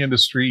seeing in the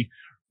industry.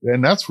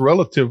 And that's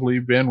relatively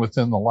been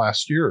within the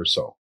last year or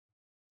so.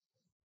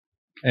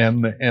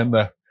 And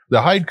the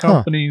hide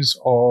companies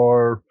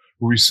are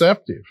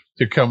receptive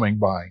to coming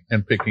by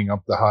and picking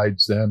up the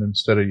hides then,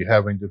 instead of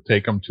having to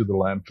take them to the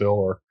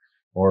landfill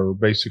or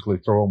basically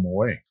throw them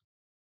away.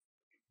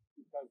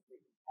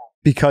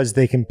 Because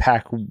they can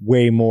pack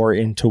way more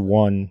into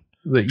one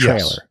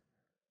trailer.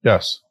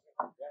 Yes.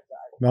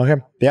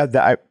 Okay. Yeah,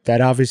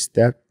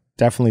 that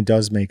definitely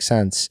does make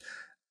sense.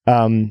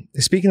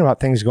 Speaking about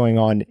things going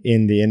on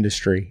in the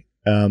industry,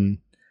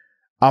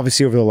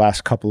 obviously over the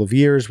last couple of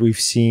years, we've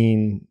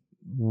seen,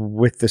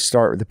 with the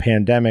start of the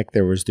pandemic,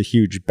 there was the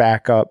huge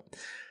backup.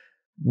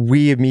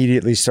 We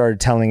immediately started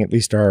telling at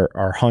least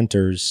our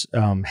hunters,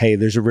 hey,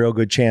 there's a real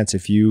good chance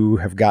if you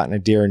have gotten a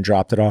deer and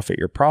dropped it off at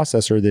your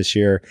processor this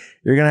year,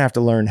 you're going to have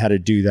to learn how to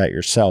do that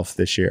yourself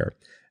this year.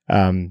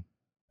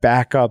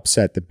 Backups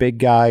at the big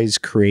guys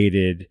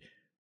created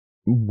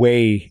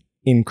way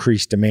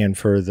increased demand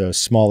for the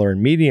smaller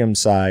and medium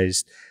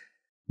sized.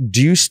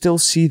 Do you still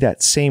see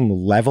that same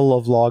level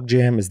of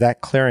logjam? Is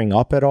that clearing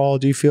up at all,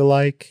 do you feel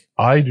like?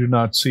 I do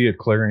not see it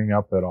clearing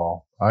up at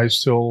all. I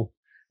still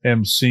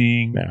am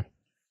seeing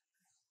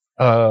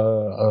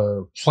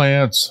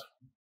plants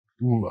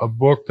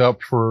booked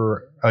up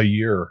for a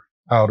year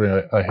out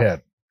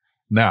ahead.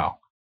 Now,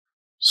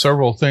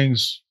 several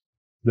things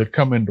that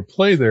come into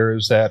play there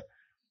is that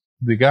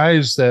the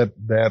guys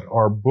that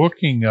are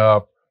booking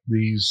up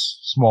these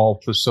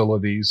small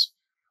facilities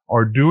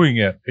are doing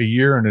it a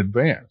year in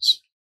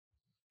advance.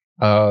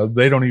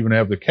 They don't even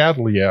have the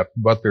cattle yet,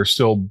 but they're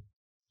still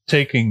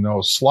taking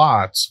those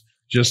slots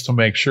just to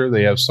make sure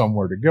they have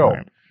somewhere to go.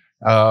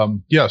 Right.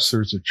 Yes,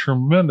 there's a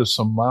tremendous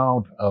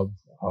amount of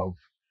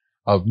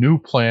of new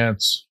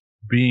plants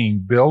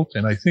being built.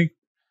 And I think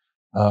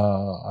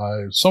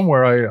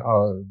somewhere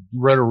I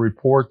read a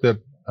report that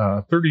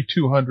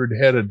 3,200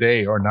 head a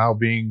day are now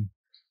being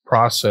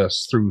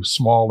processed through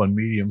small and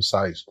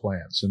medium-sized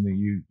plants in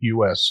the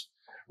U.S.,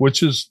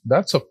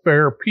 that's a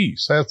fair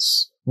piece.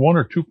 That's 1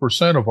 or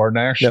 2% of our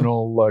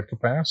national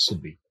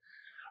capacity.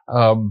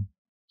 But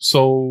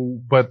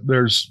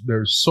there's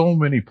so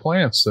many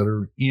plants that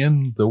are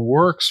in the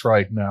works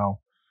right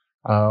now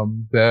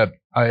that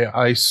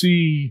I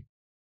see.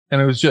 And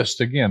I was just,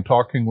 again,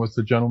 talking with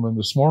the gentleman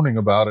this morning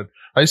about it.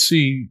 I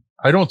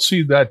don't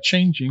see that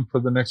changing for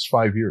the next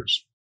 5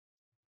 years.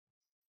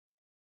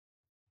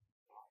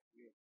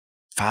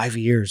 5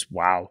 years.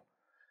 Wow.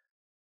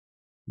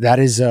 That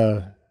is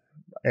a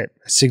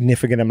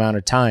significant amount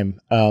of time.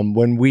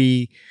 And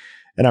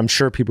I'm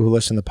sure people who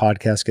listen to the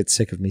podcast get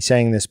sick of me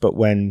saying this, but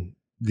when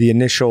the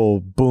initial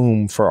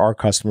boom for our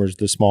customers,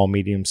 the small,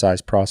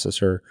 medium-sized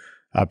processor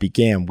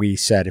began, we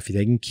said, if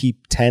they can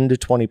keep 10 to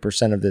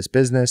 20% of this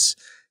business,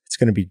 it's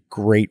going to be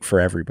great for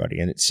everybody.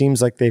 And it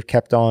seems like they've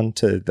kept on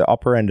to the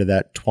upper end of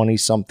that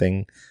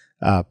 20-something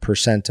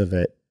percent of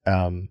it.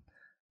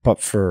 But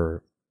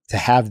to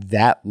have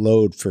that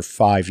load for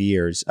 5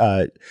 years,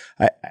 I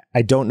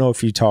don't know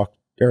if you talked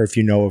or if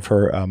you know of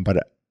her,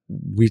 but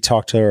we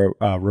talked to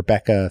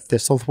Rebecca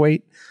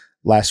Thistlethwaite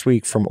last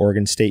week from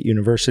Oregon State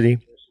University.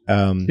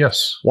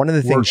 Yes. One of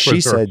the things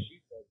she said,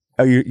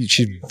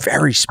 she's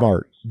very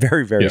smart,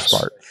 very, very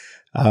smart.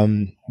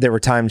 There were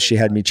times she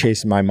had me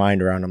chasing my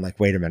mind around. I'm like,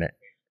 wait a minute.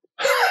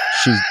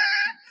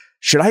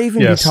 Should I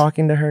even be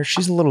talking to her?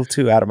 She's a little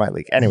too out of my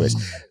league. Anyways,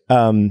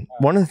 one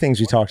of the things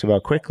we talked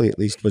about quickly, at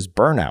least, was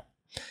burnout.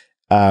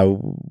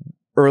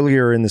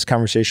 Earlier in this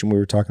conversation, we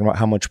were talking about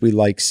how much we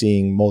like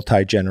seeing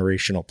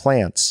multi-generational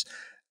plants.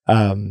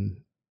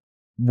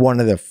 One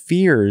of the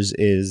fears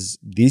is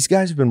these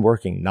guys have been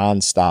working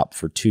nonstop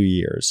for 2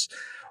 years.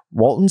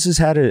 Walton's has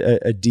had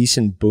a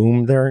decent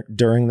boom there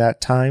during that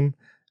time.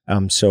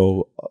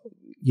 So,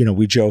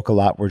 we joke a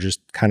lot. We're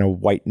just kind of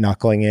white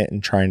knuckling it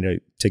and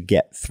trying to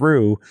get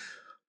through.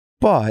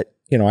 But,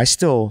 I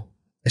still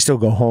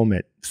go home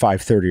at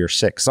 5:30 or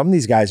 6. Some of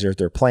these guys are at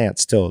their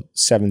plants till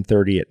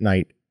 7:30 at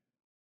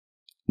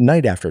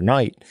night after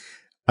night.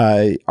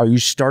 Are you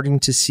starting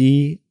to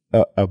see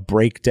a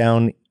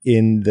breakdown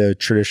in the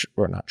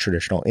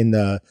in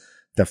the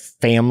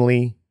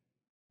family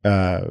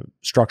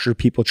structure,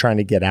 people trying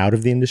to get out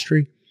of the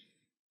industry?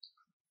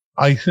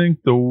 I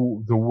think the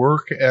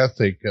work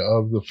ethic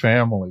of the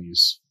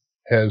families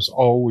has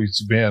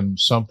always been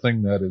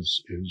something that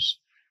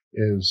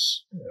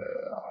is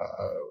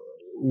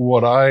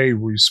what I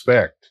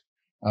respect.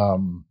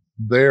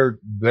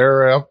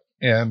 They're up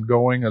and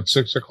going at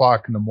 6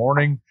 o'clock in the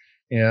morning,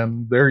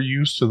 and they're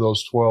used to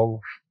those 12,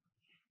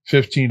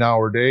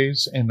 15-hour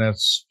days, and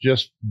that's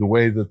just the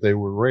way that they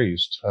were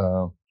raised.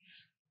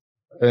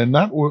 And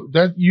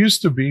that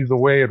used to be the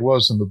way it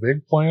was in the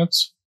big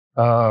plants.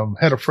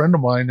 Had a friend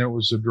of mine that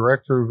was a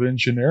director of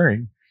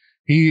engineering.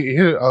 A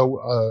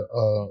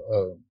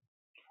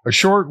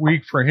short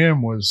week for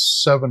him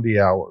was 70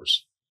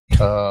 hours,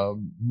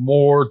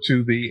 more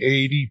to the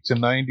 80 to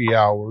 90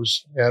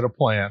 hours at a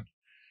plant.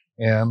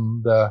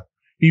 And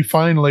he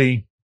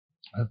finally,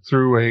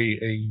 through a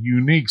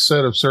unique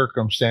set of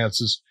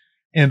circumstances,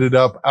 ended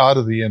up out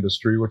of the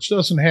industry, which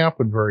doesn't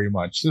happen very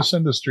much. This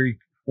industry,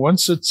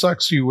 once it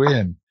sucks you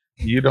in,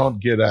 you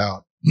don't get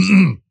out.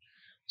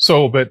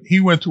 But he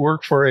went to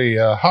work for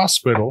a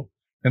hospital.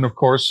 And of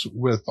course,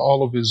 with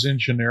all of his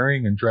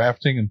engineering and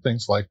drafting and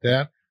things like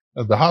that,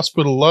 the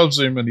hospital loves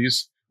him, and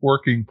he's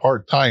working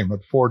part-time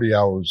at 40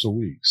 hours a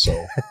week.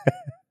 So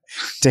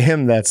to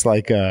him, that's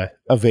like a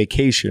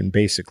vacation,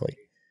 basically.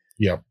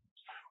 Yeah.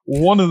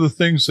 One of the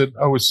things that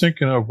I was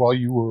thinking of while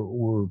you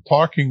were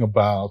talking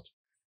about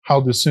how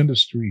this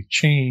industry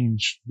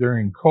changed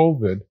during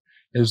COVID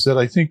is that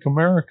I think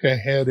America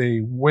had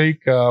a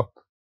wake-up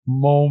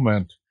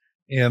moment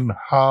in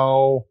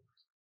how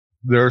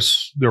their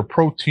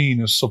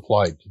protein is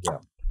supplied to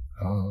them.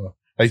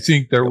 I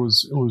think it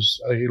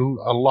was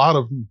a lot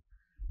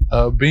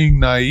of being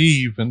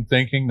naive and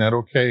thinking that,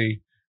 okay,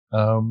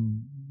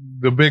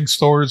 the big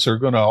stores are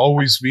going to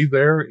always be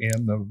there,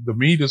 and the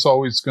meat is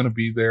always going to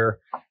be there.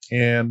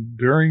 And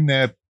during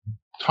that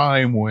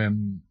time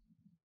when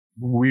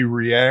we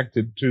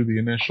reacted to the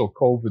initial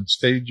COVID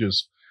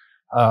stages,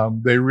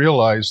 they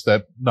realized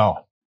that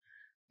no.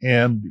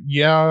 And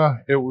yeah,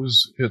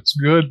 it's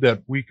good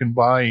that we can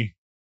buy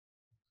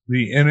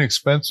the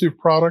inexpensive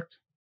product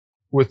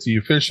with the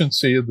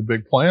efficiency of the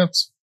big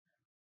plants.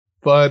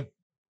 But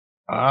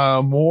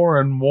more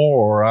and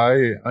more,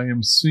 I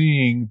am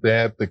seeing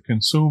that the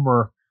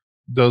consumer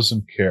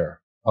doesn't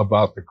care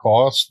about the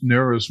cost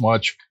near as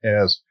much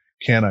as,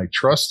 can I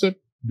trust it?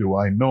 Do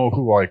I know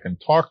who I can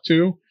talk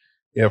to?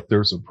 If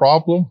there's a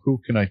problem,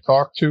 who can I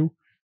talk to?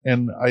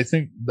 And I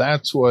think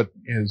that's what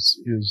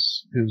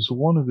is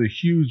one of the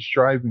huge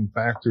driving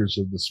factors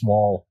of the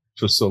small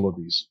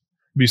facilities,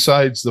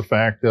 besides the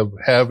fact of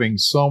having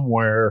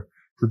somewhere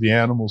for the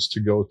animals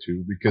to go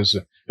to. Because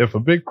if a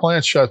big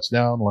plant shuts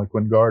down, like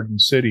when Garden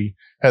City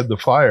had the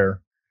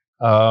fire,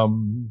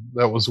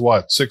 that was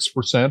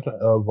 6%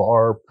 of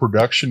our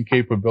production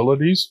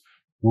capabilities.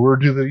 Where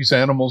do these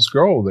animals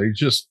grow? They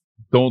just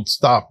don't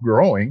stop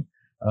growing.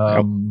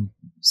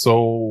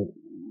 So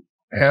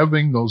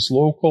having those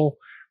local,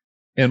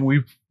 and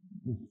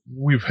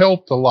we've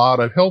helped a lot.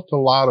 I've helped a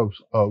lot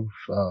of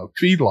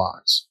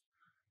feedlots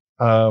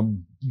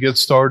get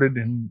started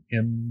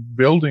in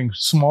building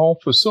small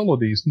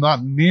facilities,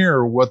 not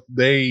near what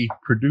they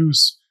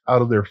produce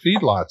out of their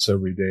feedlots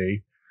every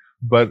day,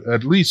 but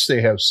at least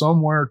they have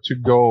somewhere to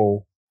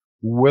go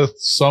with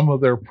some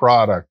of their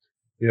product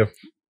if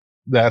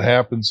that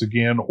happens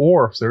again,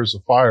 or if there's a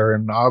fire.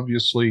 And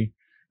obviously,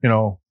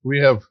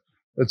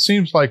 it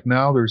seems like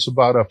now there's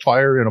about a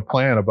fire in a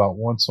plant about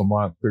once a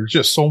month. There's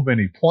just so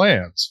many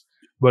plants,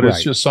 but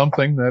It's just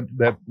something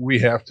that we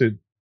have to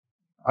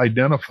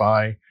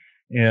identify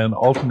and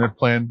alternate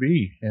plan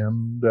B.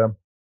 And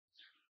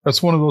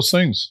that's one of those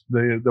things.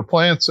 The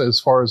plants, as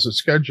far as the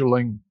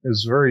scheduling,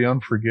 is very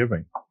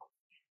unforgiving.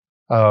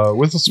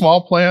 With a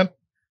small plant,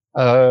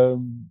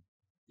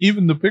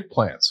 even the big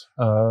plants,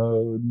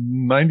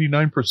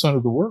 99%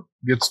 of the work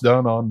gets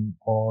done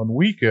on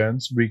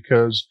weekends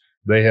because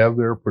they have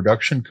their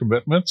production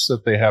commitments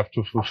that they have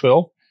to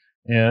fulfill,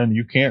 and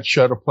you can't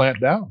shut a plant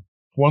down.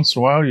 Once in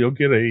a while, you'll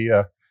get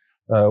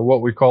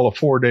what we call a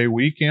 4-day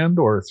weekend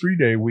or a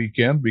 3-day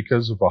weekend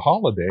because of a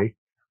holiday.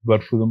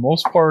 But for the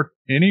most part,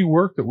 any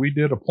work that we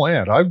did a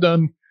plant, I've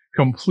done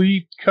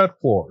complete cut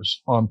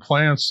floors on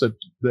plants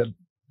that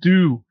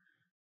do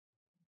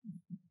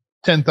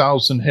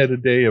 10,000 head a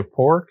day of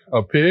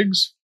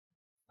pigs.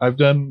 I've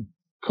done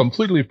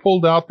completely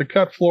pulled out the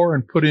cut floor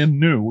and put in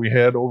new. We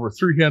had over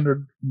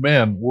 300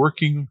 men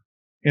working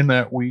in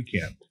that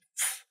weekend,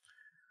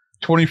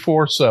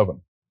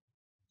 24/7,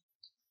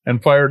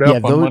 and fired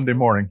up on Monday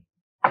morning.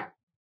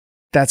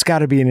 That's got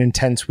to be an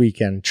intense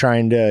weekend,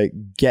 trying to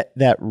get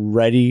that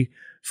ready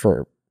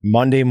for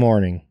Monday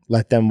morning.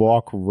 Let them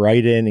walk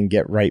right in and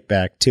get right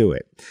back to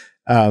it.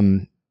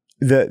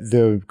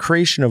 The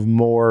creation of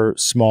more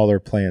smaller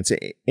plants,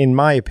 in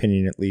my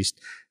opinion at least,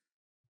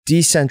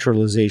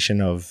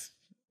 decentralization of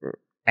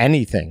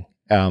anything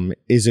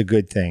is a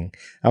good thing.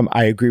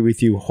 I agree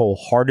with you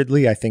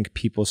wholeheartedly. I think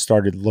people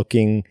started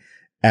looking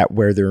at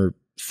where their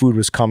food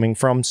was coming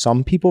from.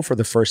 Some people for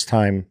the first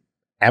time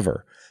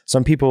ever.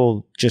 Some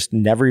people just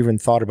never even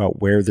thought about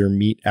where their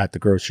meat at the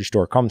grocery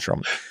store comes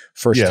from.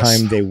 First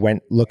time they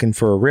went looking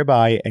for a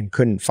ribeye and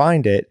couldn't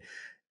find it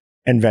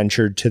and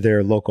ventured to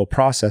their local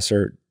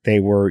processor, they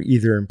were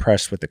either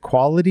impressed with the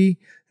quality,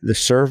 the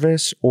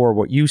service, or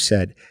what you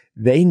said,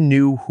 they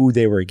knew who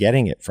they were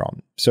getting it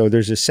from. So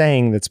there's a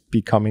saying that's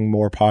becoming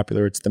more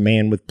popular. It's the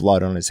man with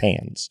blood on his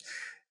hands.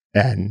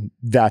 And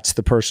that's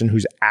the person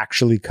who's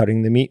actually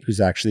cutting the meat,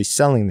 who's actually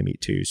selling the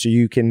meat to you. So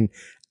you can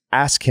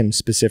ask him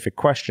specific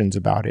questions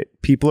about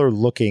it. People are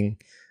looking,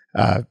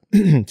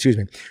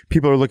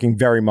 people are looking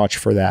very much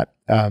for that.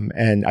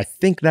 And I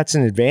think that's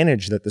an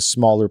advantage that the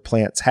smaller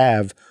plants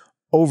have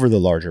over the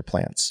larger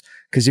plants.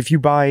 Because if you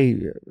buy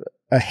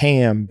a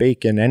ham,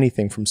 bacon,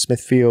 anything from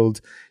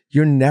Smithfield,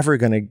 you're never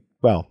going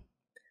to,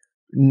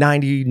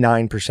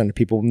 99% of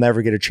people will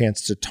never get a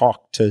chance to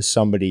talk to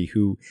somebody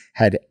who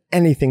had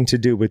anything to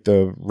do with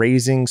the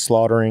raising,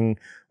 slaughtering,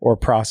 or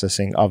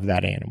processing of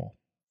that animal.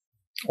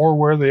 Or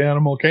where the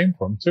animal came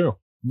from, too.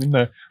 I mean,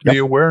 the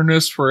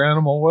awareness for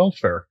animal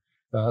welfare.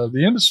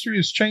 The industry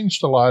has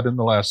changed a lot in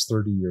the last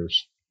 30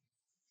 years.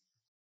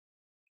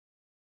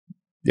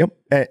 Yep.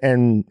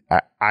 And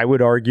I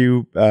would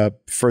argue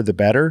for the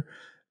better.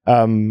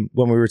 When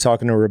we were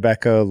talking to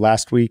Rebecca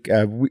last week,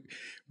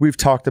 we've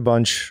talked a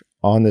bunch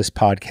on this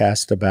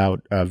podcast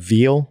about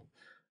veal.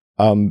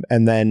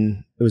 And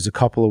then it was a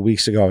couple of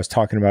weeks ago, I was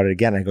talking about it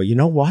again. I go, you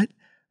know what?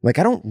 Like,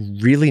 I don't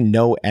really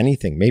know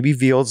anything. Maybe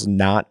veal's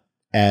not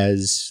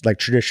as, like,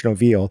 traditional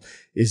veal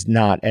is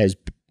not as,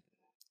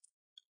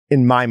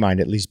 in my mind,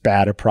 at least,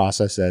 bad a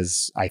process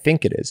as I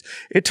think it is.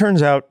 It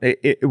turns out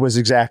it was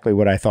exactly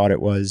what I thought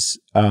it was.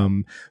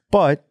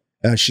 But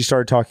she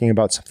started talking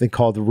about something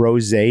called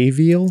rosé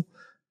veal,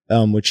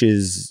 which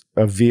is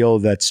a veal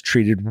that's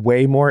treated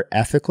way more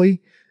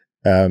ethically,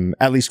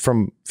 at least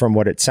from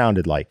what it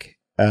sounded like.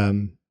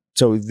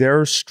 So there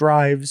are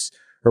strides,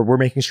 or we're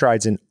making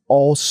strides in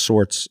all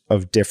sorts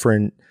of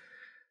different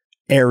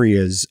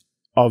areas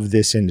of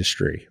this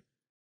industry.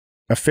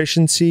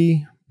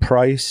 Efficiency,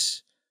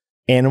 price,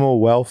 animal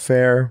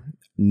welfare,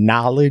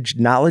 knowledge.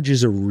 Knowledge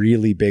is a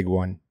really big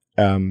one.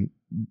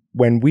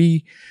 When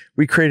we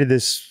created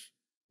this,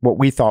 what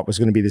we thought was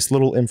going to be this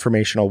little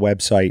informational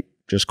website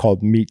just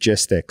called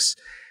Meatgistics.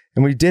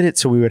 And we did it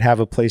so we would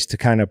have a place to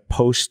kind of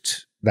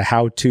post the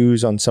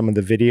how-tos on some of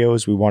the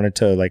videos. We wanted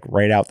to, like,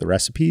 write out the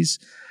recipes.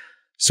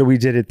 So we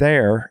did it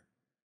there,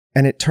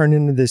 and it turned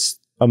into this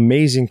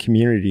amazing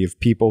community of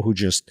people who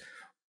just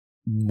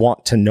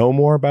want to know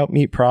more about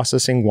meat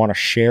processing, want to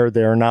share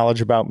their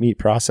knowledge about meat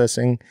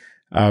processing.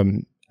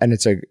 And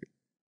it's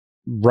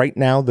right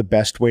now, the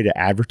best way to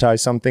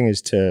advertise something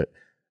is to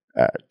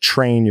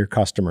train your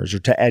customers or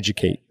to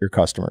educate your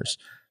customers.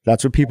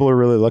 That's what people are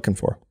really looking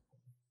for.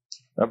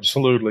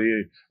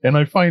 Absolutely. And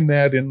I find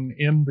that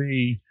in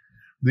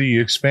the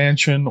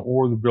expansion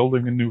or the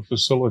building of new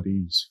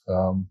facilities.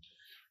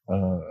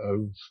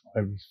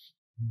 I've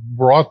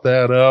brought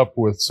that up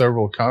with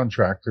several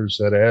contractors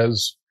that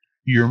as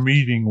you're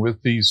meeting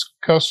with these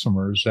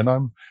customers, and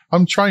I'm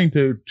trying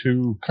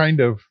to kind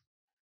of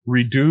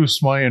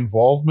reduce my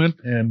involvement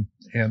and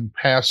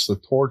pass the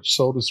torch,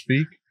 so to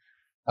speak.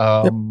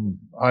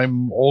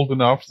 I'm old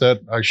enough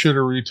that I should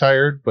have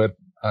retired, but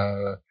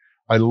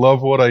I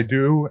love what I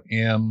do,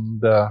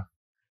 and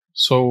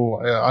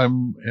so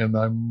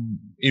I'm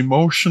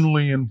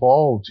emotionally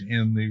involved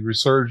in the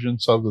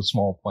resurgence of the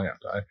small plant.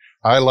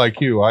 I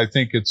like you. I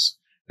think it's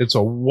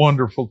a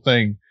wonderful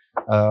thing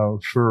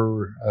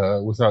for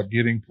without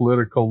getting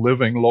political,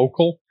 living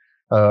local,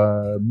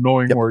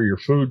 knowing where your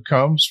food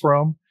comes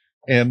from,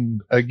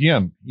 and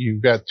again,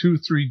 you've got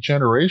 2-3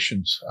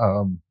 generations.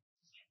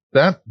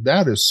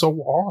 That is so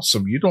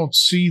awesome. You don't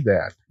see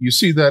that. You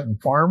see that in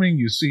farming.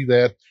 You see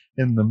that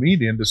in the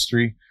meat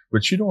industry,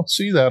 but you don't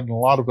see that in a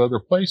lot of other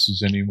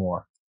places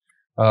anymore.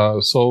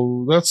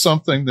 So that's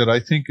something that I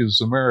think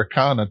is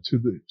Americana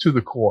to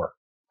the core.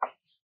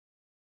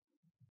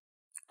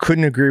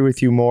 Couldn't agree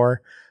with you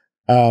more.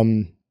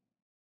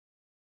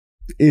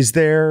 Is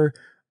there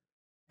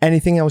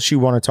anything else you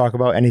want to talk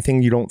about?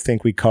 Anything you don't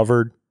think we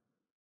covered?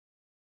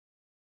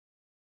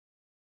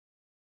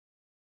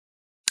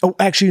 Oh,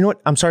 actually, you know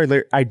what? I'm sorry,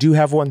 Larry. I do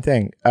have one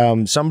thing.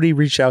 Somebody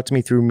reached out to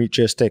me through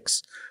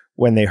Meatgistics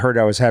when they heard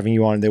I was having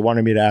you on. They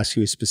wanted me to ask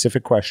you a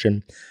specific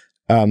question.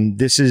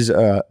 This is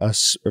a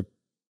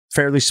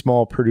fairly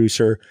small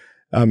producer.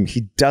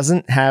 He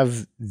doesn't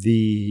have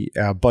the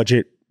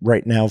budget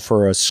right now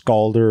for a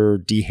scalder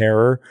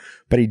dehairer,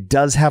 but he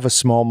does have a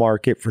small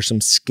market for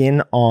some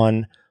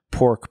skin-on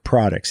pork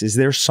products. Is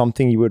there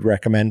something you would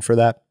recommend for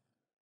that?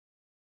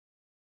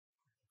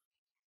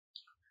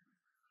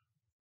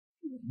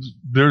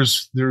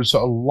 There's a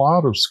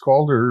lot of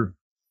scalder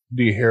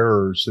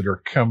dehairers that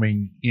are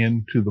coming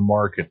into the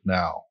market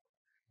now.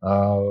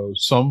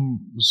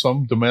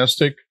 Some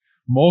domestic,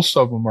 most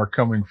of them are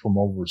coming from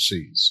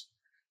overseas.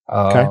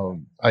 Okay.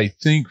 I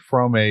think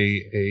from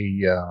a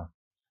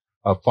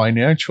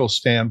financial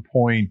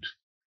standpoint,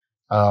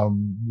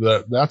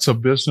 that's a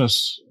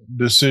business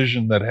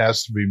decision that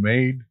has to be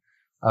made.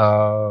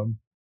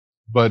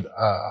 But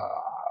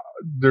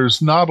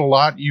there's not a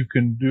lot you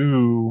can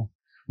do.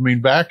 I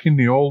mean, back in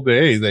the old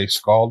day, they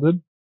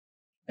scalded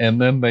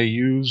and then they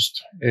used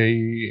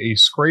a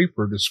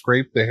scraper to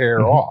scrape the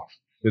hair off.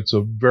 It's a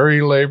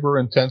very labor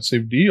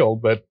intensive deal,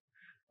 but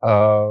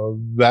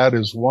that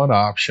is one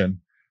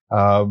option.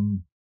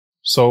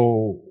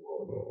 So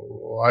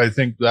I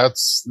think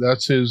that's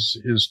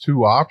his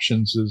two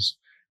options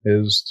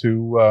is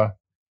to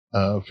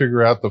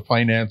figure out the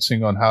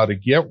financing on how to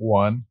get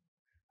one.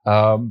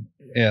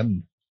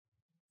 And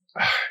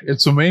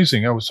it's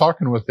amazing. I was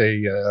talking with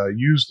a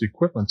used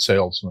equipment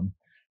salesman,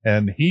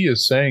 and he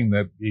is saying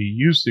that the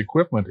used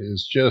equipment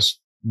is just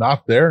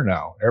not there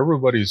now.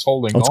 Everybody's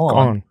holding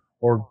on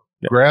or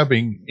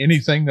grabbing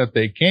anything that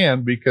they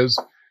can because,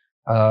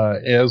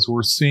 as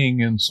we're seeing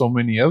in so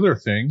many other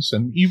things,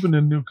 and even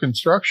in new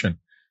construction,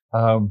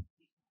 a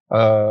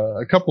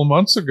couple of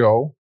months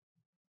ago,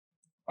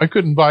 I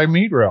couldn't buy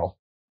meat rail.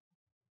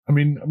 I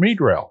mean,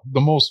 meat rail,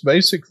 the most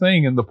basic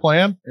thing in the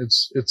plant,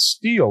 it's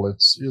steel.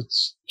 It's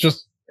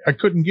just, I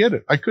couldn't get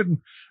it. I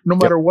couldn't, no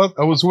matter what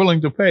I was willing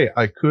to pay,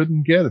 I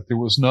couldn't get it. There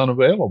was none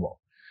available.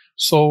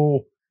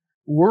 So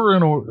we're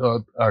in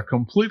a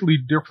completely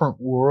different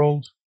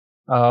world.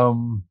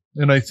 And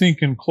I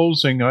think in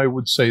closing, I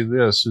would say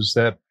this is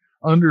that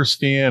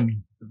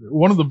understand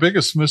one of the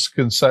biggest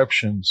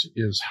misconceptions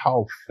is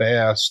how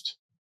fast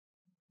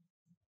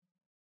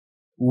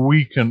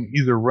we can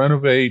either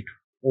renovate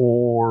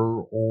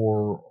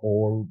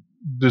or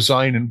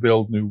design and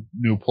build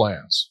new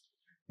plants.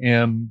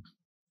 And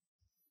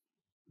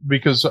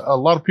because a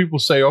lot of people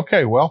say,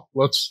 okay, well,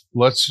 let's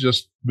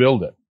just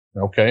build it.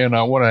 Okay. And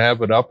I want to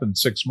have it up in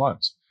 6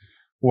 months.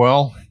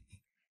 Well,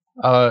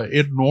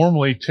 it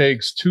normally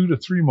takes 2 to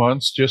 3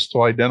 months just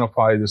to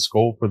identify the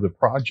scope of the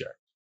project.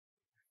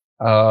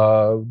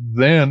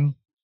 Then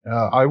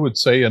I would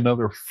say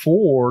another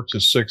 4 to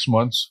 6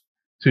 months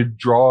to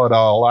draw it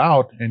all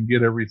out and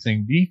get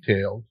everything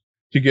detailed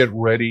to get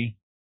ready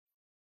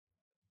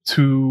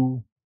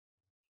to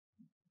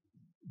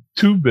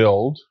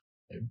build.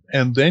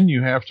 And then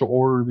you have to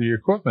order the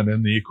equipment.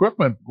 And the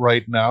equipment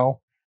right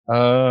now,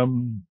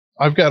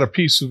 I've got a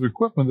piece of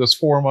equipment that's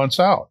 4 months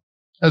out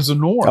as a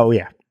norm. Oh,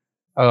 yeah.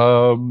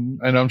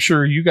 And I'm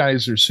sure you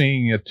guys are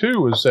seeing it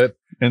too, is that,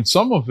 and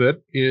some of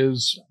it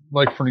is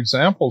like, for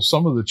example,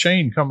 some of the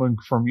chain coming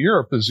from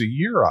Europe is a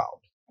year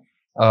out.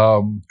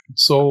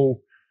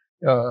 So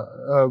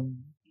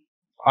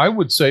I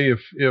would say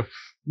if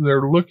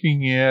they're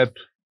looking at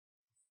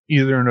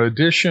either an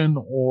addition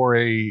or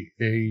a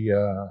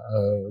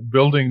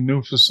building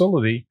new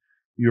facility,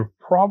 you're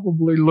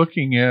probably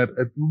looking at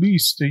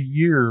least a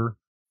year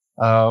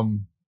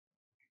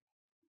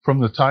from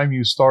the time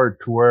you start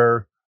to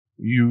where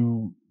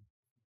you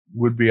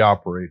would be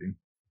operating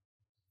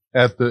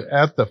at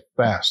the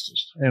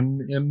fastest.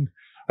 And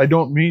I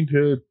don't mean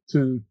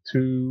to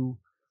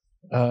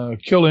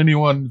kill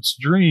anyone's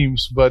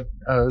dreams, but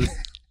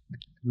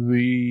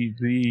let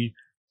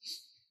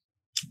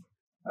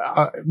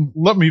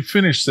me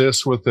finish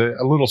this with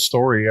a little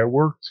story. I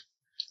worked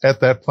at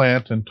that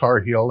plant in Tar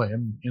Heel,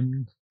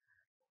 and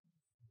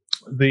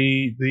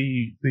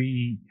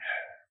the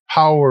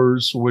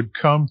powers would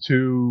come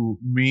to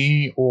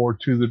me or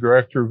to the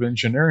director of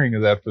engineering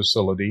of that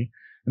facility,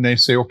 and they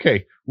say,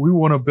 "Okay, we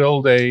want to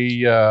build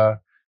a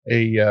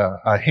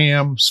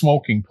ham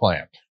smoking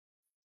plant,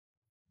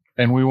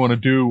 and we want to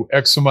do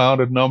X amount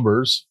of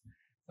numbers.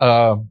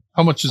 How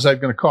much is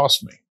that going to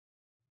cost me?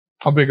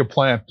 How big a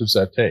plant does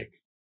that take?"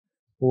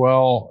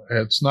 Well,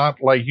 it's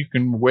not like you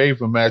can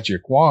wave a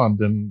magic wand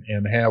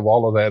and have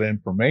all of that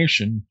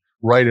information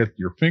right at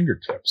your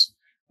fingertips.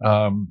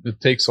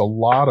 It takes a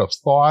lot of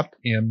thought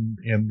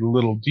and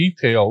little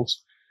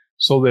details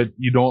so that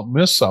you don't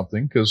miss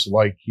something. Cause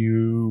like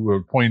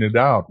you pointed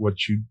out,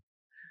 what you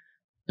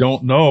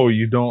don't know,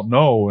 you don't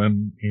know.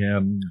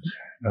 And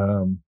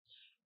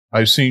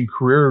I've seen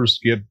careers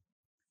get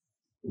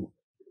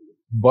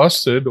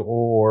busted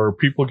or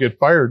people get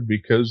fired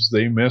because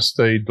they missed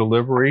a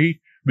delivery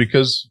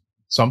because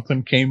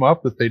something came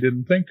up that they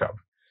didn't think of.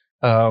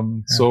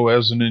 So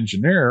as an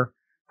engineer,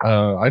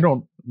 I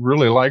don't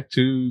really like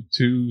to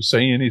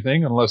say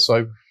anything unless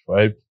I've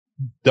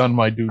done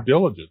my due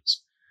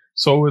diligence.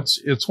 So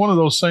it's one of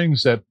those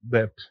things that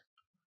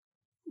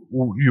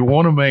you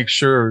want to make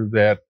sure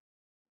that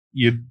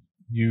you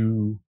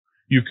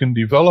can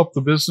develop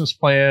the business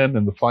plan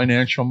and the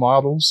financial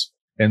models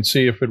and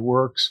see if it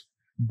works.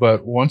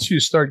 But once you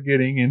start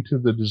getting into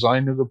the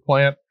design of the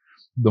plant,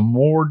 the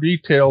more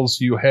details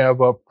you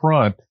have up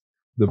front,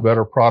 the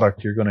better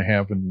product you're going to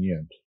have in the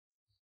end.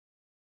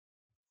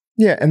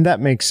 Yeah, and that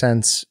makes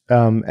sense.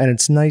 And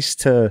it's nice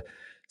to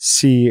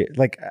see,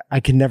 like, I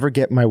can never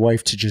get my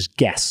wife to just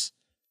guess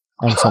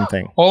on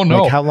something. Oh,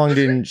 no. Like, how long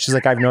did she's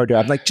like, I have no idea.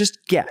 I'm like, just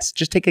guess,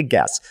 just take a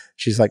guess.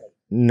 She's like,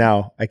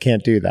 no, I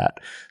can't do that.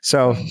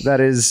 So that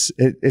is,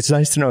 it's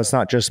nice to know it's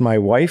not just my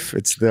wife,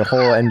 it's the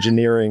whole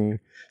engineering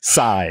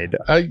side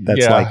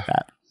that's like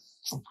that.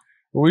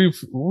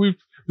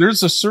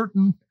 There's a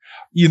certain,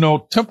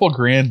 Temple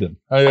Grandin.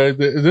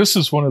 This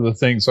is one of the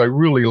things I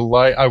really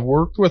like. I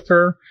worked with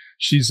her.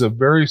 She's a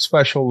very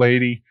special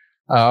lady.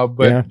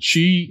 But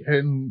she's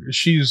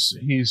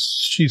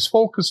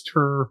focused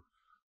her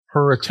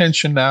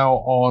attention now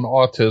on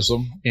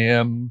autism,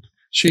 and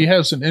she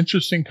has an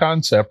interesting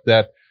concept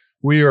that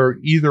we are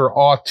either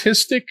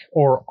autistic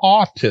or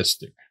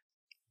autistic.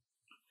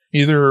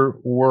 Either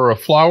we're a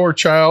flower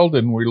child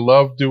and we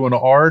love doing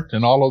art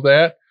and all of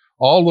that,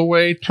 all the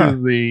way to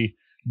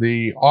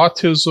the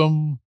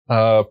autism,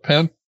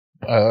 pocket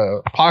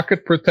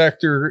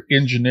protector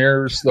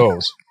engineers,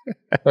 those.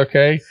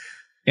 Okay.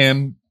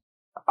 And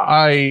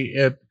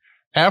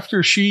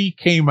after she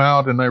came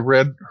out and I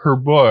read her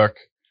book,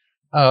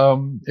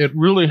 it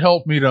really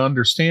helped me to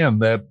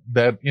understand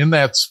that in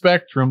that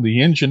spectrum,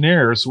 the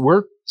engineers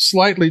were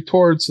slightly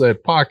towards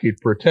that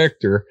pocket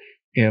protector,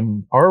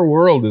 and our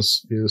world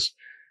is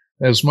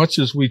as much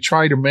as we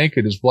try to make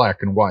it is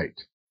black and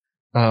white.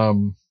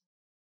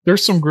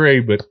 There's some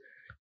gray, but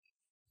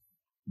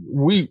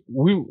we're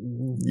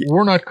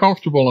not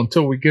comfortable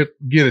until we get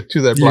it to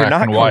that black and white. You're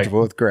not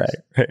comfortable with gray.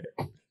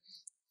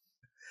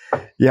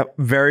 Yep,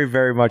 very,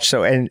 very much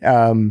so.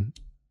 And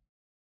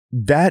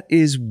that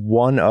is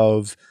one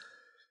of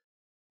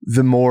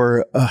the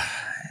more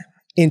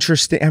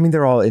interesting, I mean,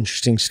 they're all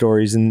interesting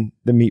stories in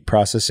the meat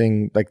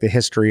processing, like the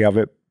history of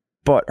it.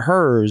 But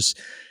hers,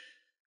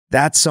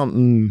 that's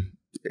something,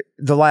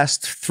 the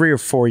last 3 or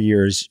 4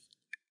 years,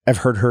 I've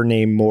heard her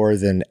name more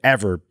than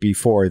ever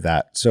before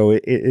that. So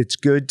it's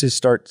good to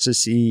start to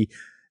see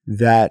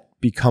that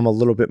become a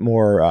little bit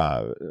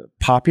more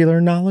popular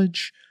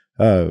knowledge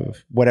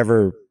of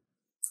whatever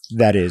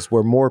that is,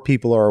 where more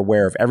people are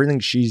aware of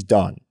everything she's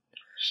done,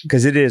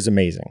 because it is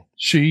amazing.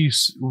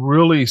 She's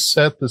really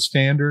set the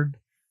standard.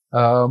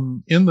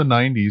 In the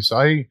 90s,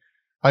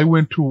 I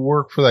went to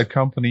work for that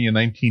company in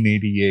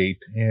 1988,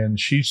 and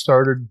she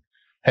started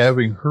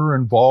having her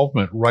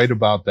involvement right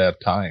about that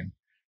time.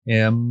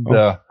 And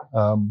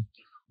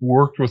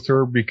worked with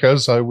her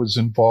because I was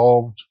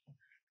involved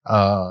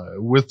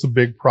with the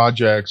big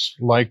projects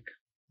like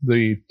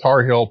the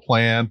Tar Heel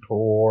plant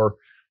or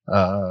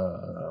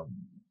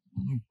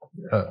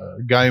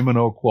Guyman,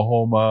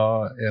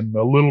 Oklahoma, and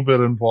a little bit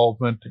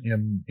involvement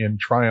in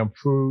Triumph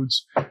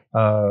Foods.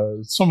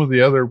 Some of the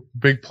other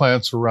big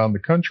plants around the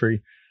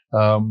country,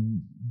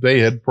 they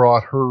had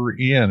brought her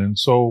in. And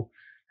so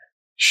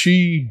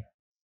she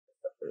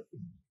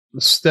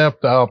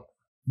stepped up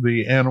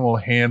the animal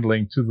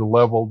handling to the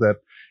level that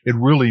it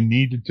really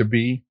needed to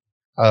be.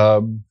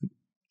 I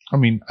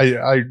mean,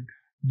 I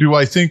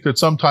think that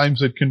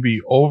sometimes it can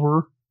be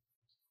over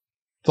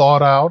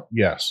thought out?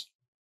 Yes.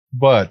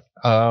 But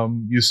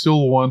you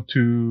still want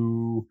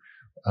to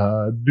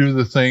do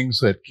the things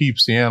that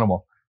keeps the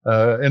animal.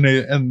 And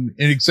an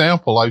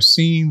example, I've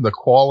seen the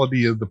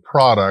quality of the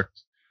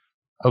product,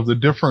 of the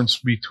difference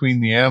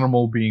between the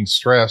animal being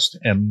stressed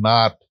and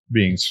not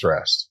being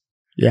stressed.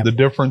 Yeah. The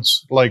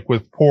difference, like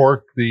with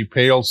pork, the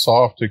pale,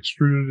 soft,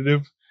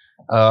 extrudative,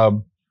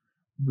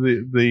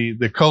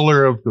 the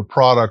color of the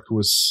product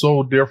was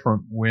so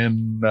different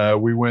when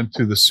we went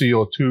to the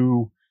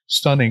CO2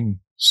 stunning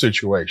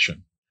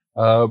situation.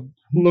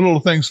 Little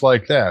things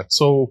like that.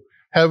 So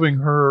having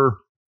her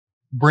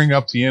bring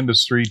up the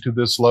industry to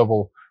this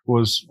level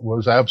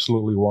was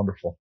absolutely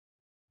wonderful.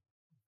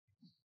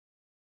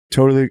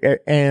 Totally.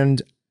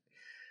 And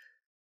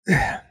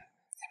I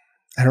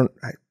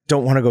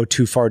don't want to go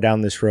too far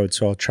down this road,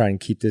 so I'll try and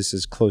keep this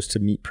as close to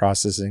meat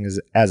processing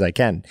as I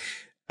can.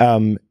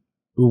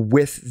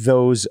 With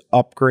those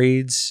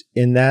upgrades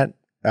in that,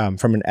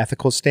 from an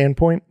ethical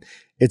standpoint,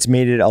 it's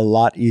made it a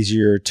lot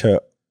easier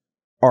to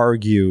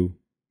argue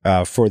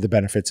for the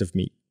benefits of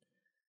meat.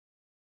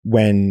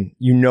 When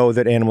you know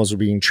that animals are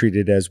being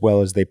treated as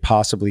well as they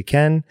possibly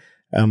can,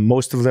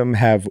 most of them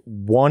have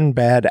one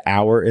bad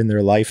hour in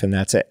their life, and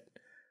that's it.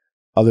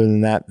 Other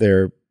than that,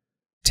 they're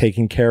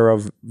taken care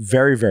of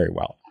very, very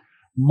well.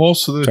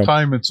 Most of the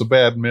time, it's a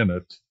bad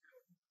minute.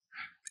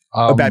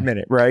 A bad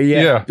minute, right?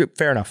 Yeah.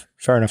 Fair enough.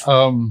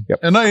 Yep.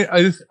 And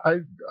I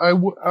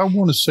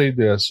want to say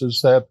this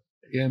is that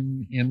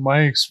in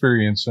my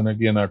experience, and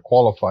again, I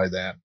qualify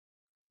that,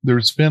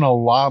 there's been a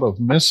lot of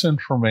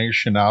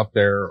misinformation out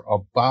there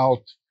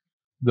about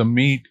the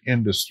meat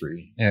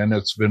industry. And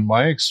it's been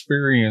my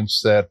experience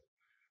that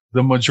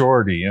the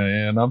majority,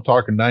 and I'm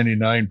talking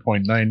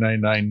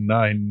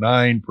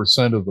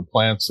 99.99999% of the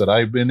plants that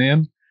I've been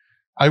in,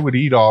 I would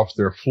eat off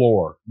their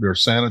floor, their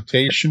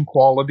sanitation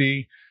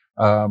quality,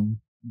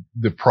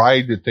 the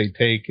pride that they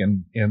take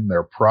in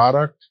their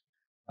product.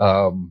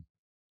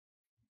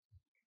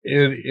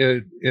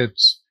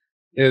 It's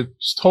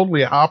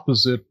totally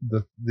opposite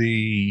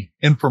the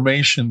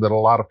information that a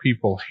lot of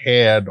people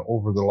had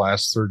over the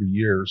last 30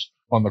 years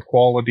on the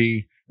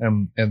quality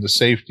and the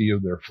safety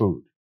of their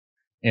food.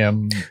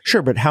 And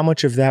sure, but how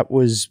much of that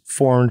was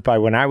formed by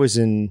when I was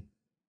in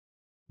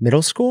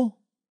middle school,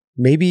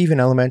 maybe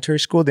even elementary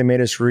school? They made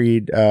us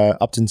read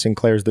Upton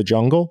Sinclair's The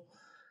Jungle.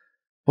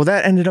 Well,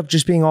 that ended up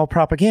just being all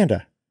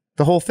propaganda.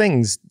 The whole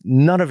thing's,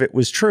 none of it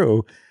was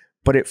true,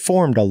 but it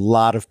formed a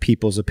lot of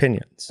people's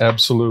opinions.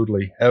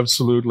 Absolutely.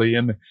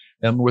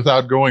 And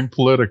without going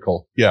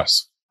political,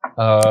 yes.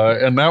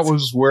 And that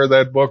was where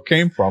that book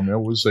came from.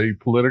 It was a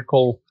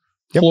political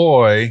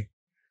ploy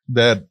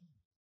that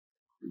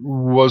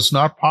was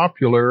not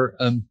popular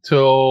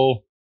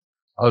until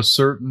a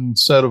certain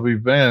set of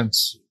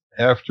events.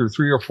 After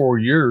 3 or 4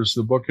 years,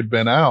 the book had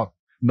been out.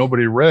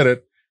 Nobody read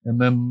it. And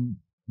then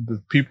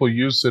the people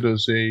used it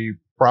as a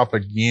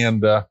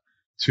propaganda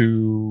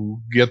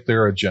to get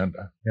their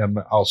agenda. And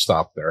I'll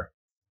stop there.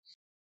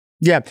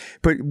 Yeah.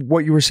 But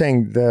what you were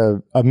saying,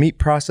 a meat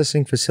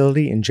processing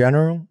facility in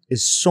general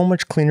is so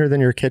much cleaner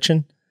than your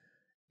kitchen.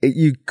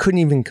 You couldn't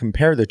even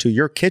compare the two.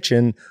 Your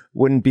kitchen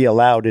wouldn't be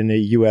allowed in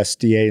a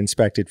USDA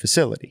inspected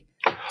facility.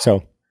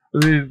 So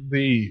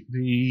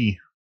the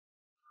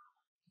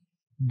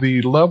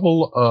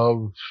level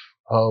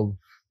of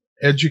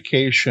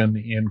education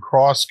in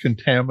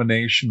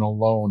cross-contamination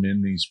alone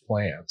in these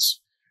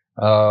plants,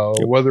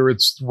 whether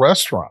it's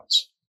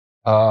restaurants,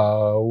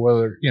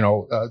 whether,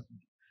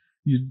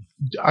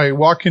 I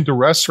walk into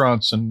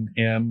restaurants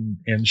and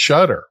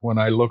shudder when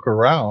I look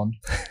around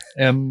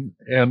and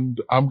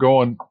I'm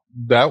going,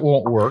 that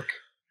won't work.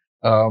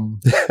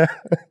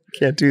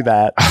 Can't do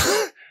that.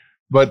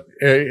 But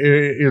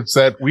it's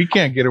that we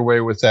can't get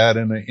away with that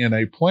in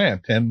a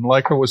plant. And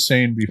like I was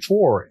saying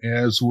before,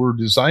 as we're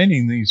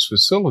designing these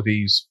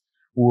facilities,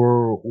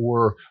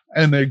 we're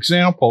an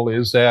example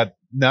is that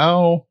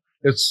now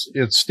it's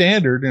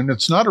standard, and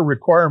it's not a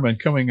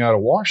requirement coming out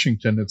of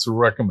Washington. It's a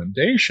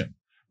recommendation.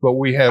 But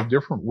we have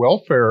different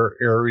welfare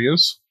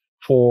areas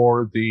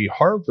for the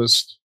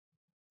harvest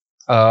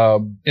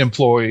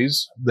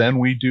employees than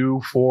we do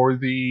for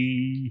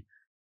the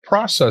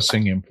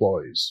processing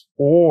employees,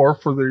 or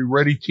for the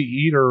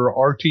ready-to-eat or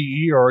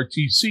RTE or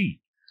RTC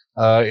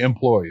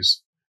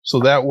employees. So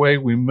that way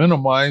we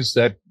minimize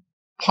that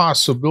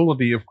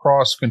possibility of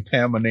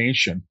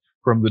cross-contamination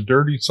from the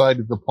dirty side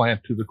of the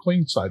plant to the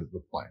clean side of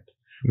the plant.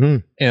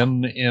 Mm.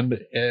 And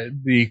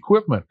the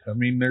equipment, I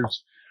mean,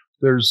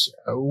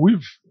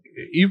 we've,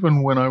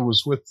 even when I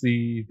was with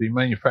the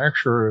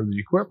manufacturer of the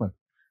equipment,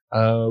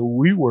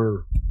 we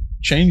were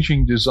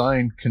changing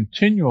design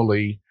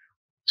continually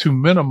to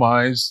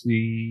minimize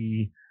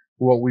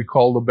what we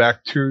call the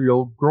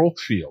bacterial growth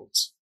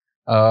fields,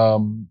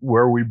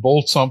 where we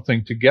bolt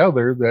something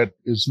together that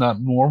is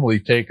not normally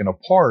taken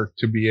apart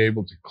to be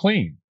able to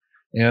clean.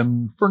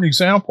 And for an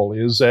example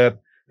is that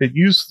it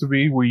used to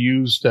be we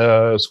used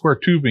square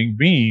tubing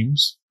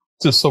beams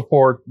to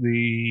support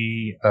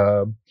the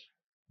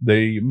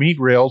meat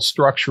rail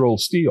structural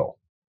steel.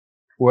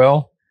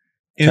 Well,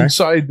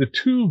 inside the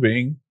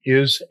tubing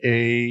is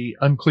a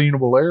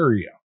uncleanable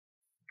area.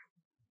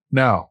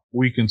 Now,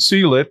 we can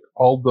seal it,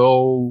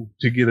 although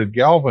to get it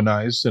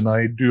galvanized, and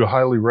I do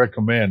highly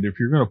recommend, if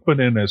you're going to put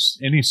in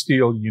any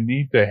steel, you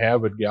need to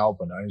have it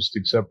galvanized,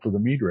 except for the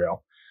meat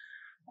rail.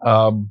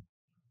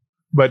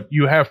 But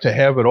you have to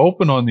have it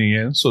open on the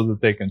end so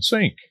that they can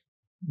sink,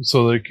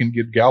 so they can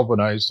get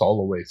galvanized all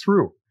the way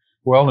through.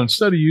 Well,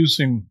 instead of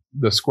using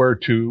the square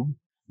tube,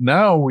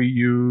 now we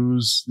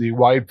use the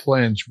wide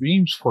flange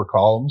beams for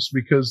columns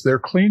because they're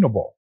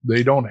cleanable.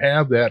 They don't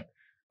have that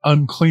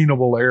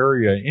uncleanable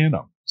area in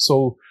them.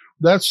 So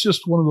that's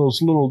just one of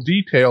those little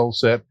details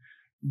that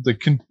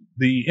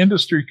the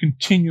industry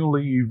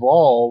continually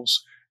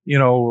evolves. You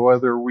know,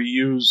 whether we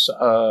use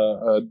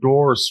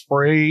door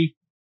spray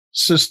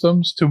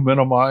systems to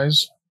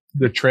minimize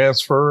the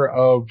transfer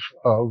of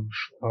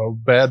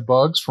bad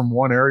bugs from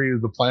one area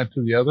of the plant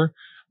to the other,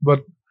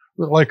 but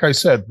like I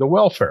said, the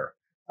welfare,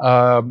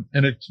 and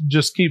it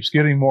just keeps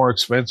getting more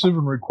expensive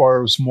and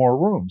requires more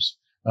rooms.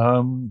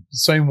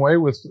 Same way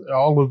with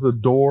all of the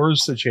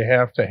doors that you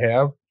have to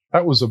have.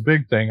 That was a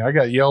big thing. I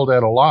got yelled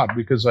at a lot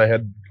because I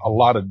had a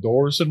lot of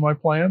doors in my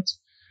plants.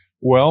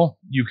 Well,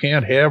 you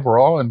can't have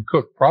raw and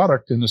cooked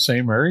product in the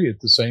same area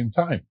at the same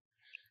time.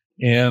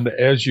 And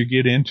as you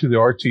get into the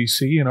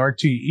RTC and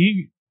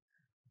RTE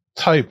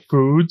type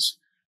foods,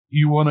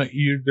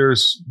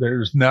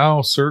 there's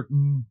now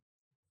certain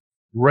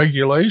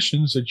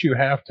regulations that you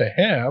have to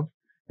have.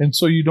 And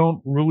so you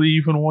don't really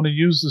even want to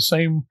use the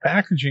same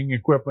packaging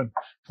equipment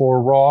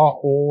for raw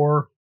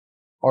or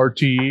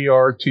RTE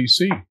or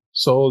RTC.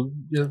 So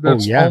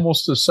that's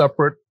almost a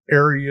separate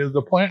area of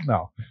the plant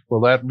now. Well,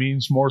 that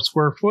means more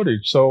square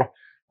footage. So,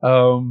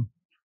 and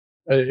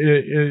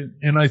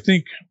I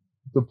think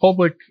the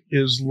public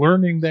is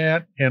learning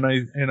that. And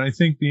I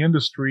think the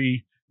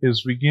industry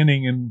is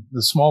beginning, and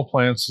the small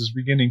plants is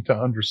beginning to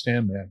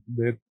understand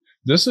that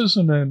this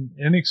isn't an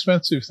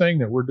inexpensive thing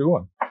that we're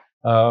doing.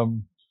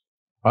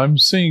 I'm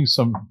seeing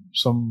some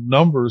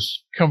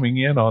numbers coming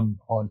in on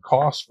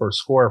cost per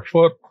square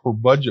foot for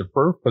budget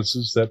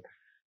purposes that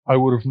I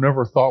would have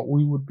never thought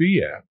we would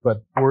be at,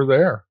 but we're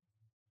there.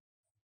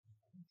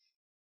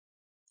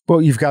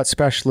 Well, you've got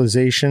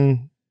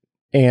specialization,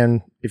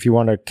 and if you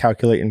want to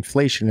calculate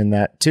inflation in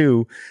that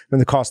too, then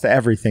the cost of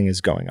everything is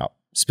going up,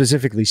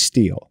 specifically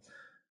steel.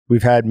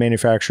 We've had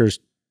manufacturers,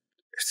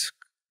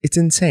 it's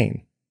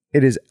insane.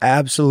 It is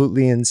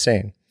absolutely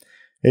insane.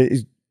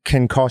 It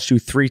can cost you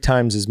 3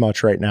 times as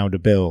much right now to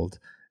build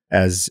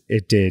as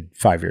it did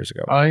 5 years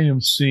ago. I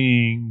am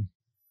seeing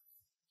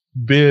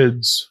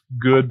bids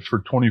good for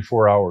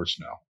 24 hours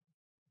now.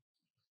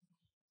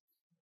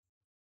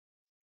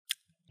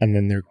 And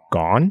then they're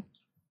gone?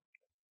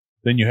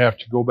 Then you have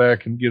to go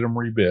back and get them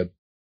rebid.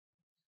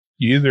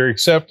 You either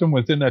accept them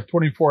within that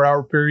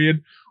 24-hour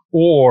period,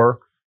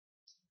 or...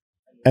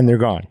 And they're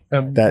gone.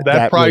 And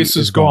that price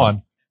is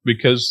gone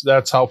because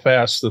that's how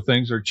fast the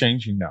things are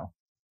changing now.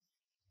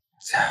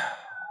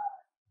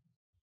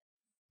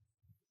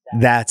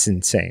 That's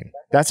insane.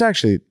 That's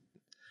a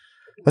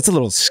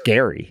little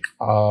scary,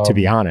 to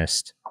be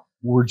honest.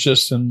 We're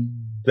just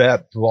in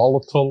that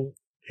volatile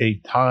a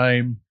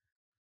time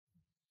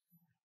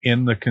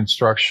in the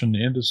construction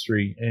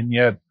industry. And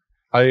yet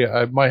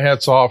I my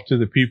hat's off to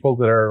the people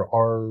that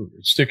are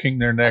sticking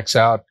their necks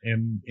out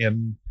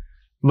in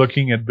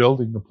looking at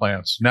building the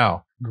plants.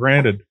 Now,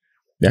 granted,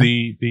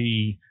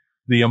 the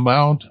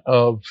amount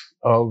of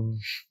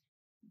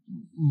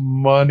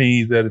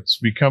money that it's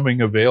becoming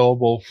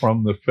available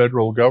from the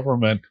federal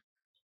government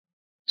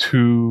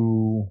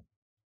to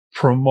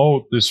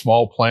promote the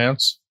small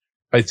plants,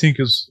 I think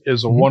is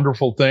a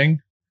wonderful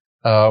thing.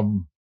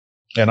 And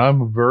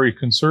I'm very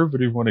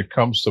conservative when it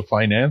comes to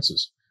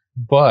finances,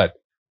 but,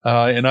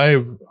 and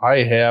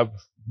I have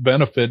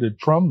benefited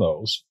from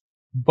those,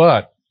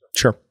 but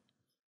sure.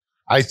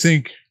 I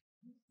think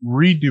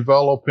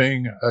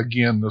redeveloping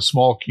again the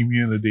small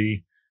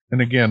community, and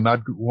again,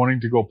 not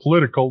wanting to go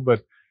political,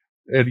 but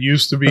it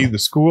used to be the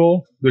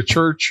school, the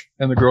church,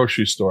 and the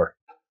grocery store.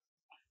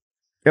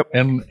 Yep.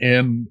 And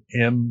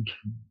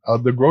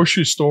the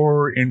grocery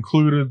store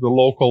included the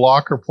local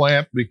locker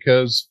plant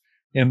because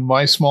in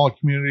my small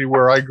community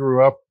where I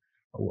grew up,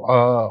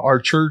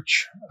 our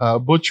church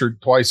butchered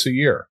twice a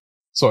year.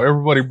 So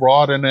everybody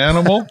brought an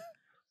animal.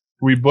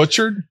 We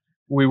butchered.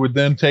 We would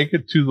then take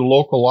it to the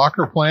local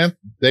locker plant.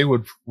 They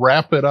would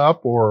wrap it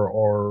up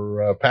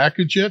or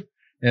package it,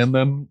 and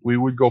then we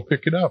would go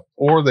pick it up,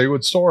 or they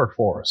would store it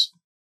for us.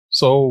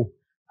 So,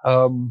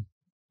 I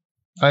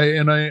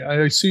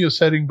see us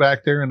heading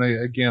back there, and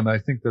I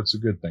think that's a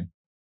good thing.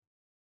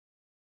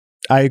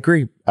 I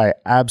agree. I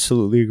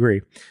absolutely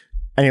agree.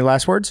 Any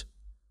last words?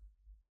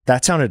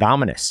 That sounded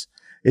ominous.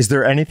 Is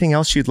there anything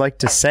else you'd like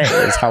to say,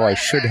 is how I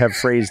should have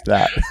phrased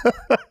that?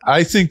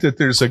 I think that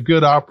there's a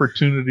good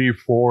opportunity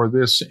for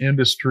this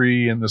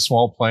industry and the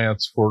small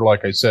plants for,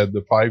 like I said,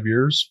 the 5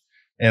 years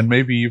and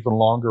maybe even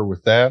longer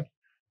with that.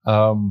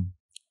 That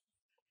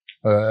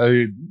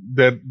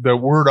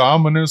word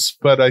ominous,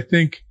 but I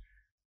think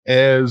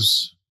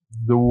as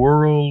the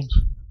world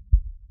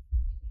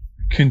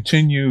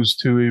continues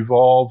to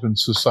evolve and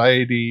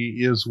society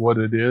is what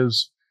it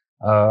is,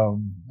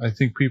 I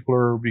think people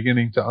are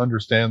beginning to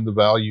understand the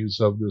values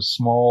of the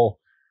small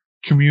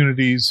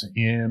communities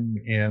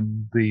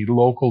in the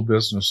local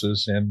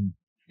businesses, and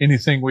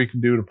anything we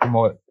can do to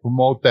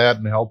promote that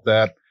and help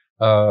that,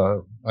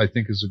 I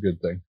think is a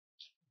good thing.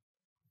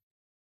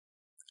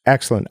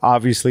 Excellent.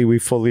 Obviously, we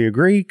fully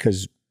agree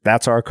because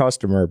that's our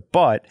customer,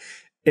 but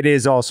it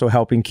is also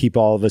helping keep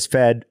all of us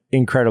fed.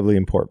 Incredibly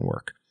important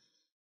work.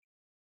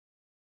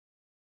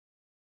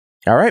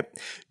 All right,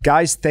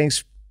 guys,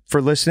 thanks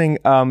for listening.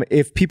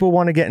 If people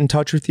want to get in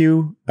touch with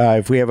you,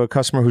 if we have a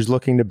customer who's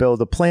looking to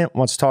build a plant,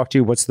 wants to talk to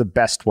you, what's the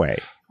best way?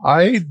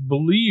 I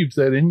believe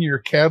that in your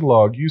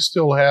catalog, you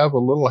still have a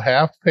little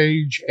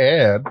half-page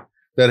ad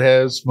that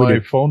has my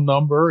phone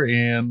number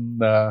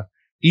and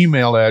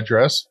email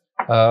address.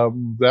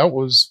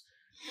 That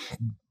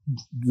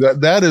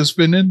has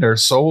been in there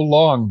so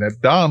long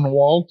that Don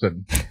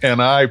Walton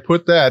and I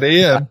put that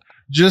in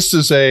just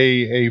as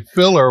a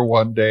filler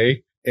one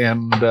day,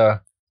 and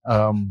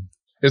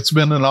it's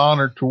been an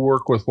honor to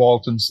work with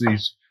Waltons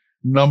these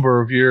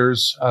number of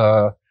years.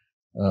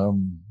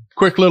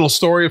 Quick little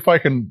story, if I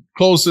can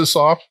close this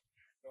off.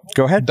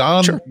 Go ahead.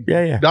 Don, sure.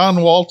 Yeah.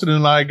 Don Walton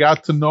and I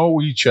got to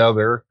know each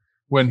other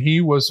when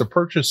he was a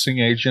purchasing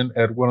agent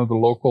at one of the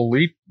local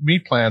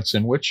meat plants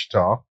in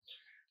Wichita.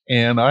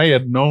 And I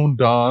had known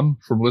Don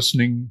from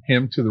listening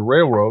him to the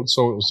railroad,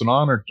 so it was an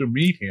honor to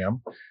meet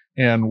him.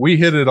 And we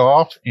hit it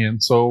off.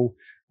 And so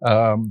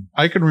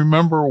I can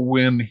remember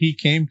when he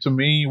came to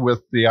me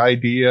with the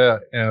idea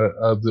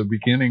of the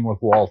beginning with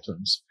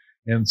Waltons.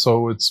 And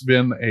so it's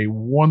been a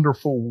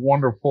wonderful,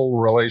 wonderful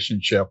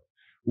relationship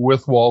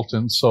with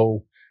Walton.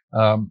 So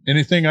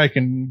anything I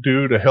can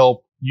do to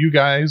help you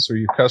guys or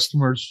your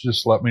customers,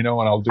 just let me know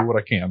and I'll do what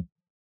I can.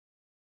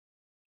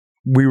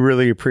 We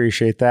really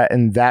appreciate that.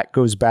 And that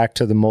goes back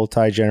to the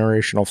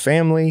multi-generational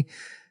family.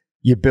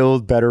 You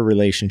build better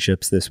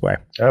relationships this way.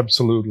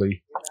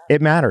 Absolutely.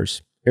 It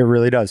matters. It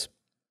really does.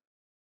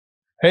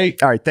 Hey.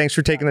 All right. Thanks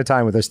for taking the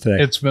time with us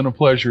today. It's been a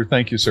pleasure.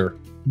 Thank you, sir.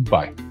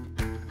 Bye.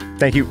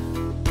 Thank you.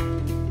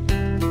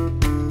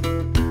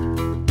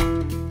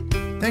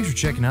 Thanks for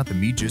checking out the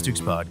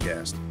Meatgistics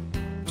podcast.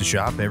 To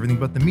shop everything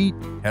but the meat,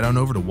 head on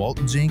over to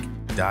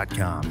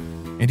waltonsinc.com.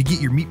 And to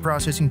get your meat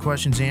processing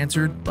questions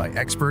answered by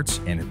experts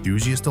and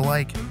enthusiasts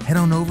alike, head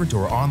on over to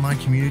our online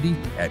community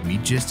at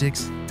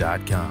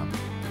meatgistics.com.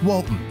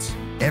 Waltons,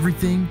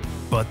 everything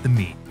but the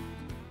meat.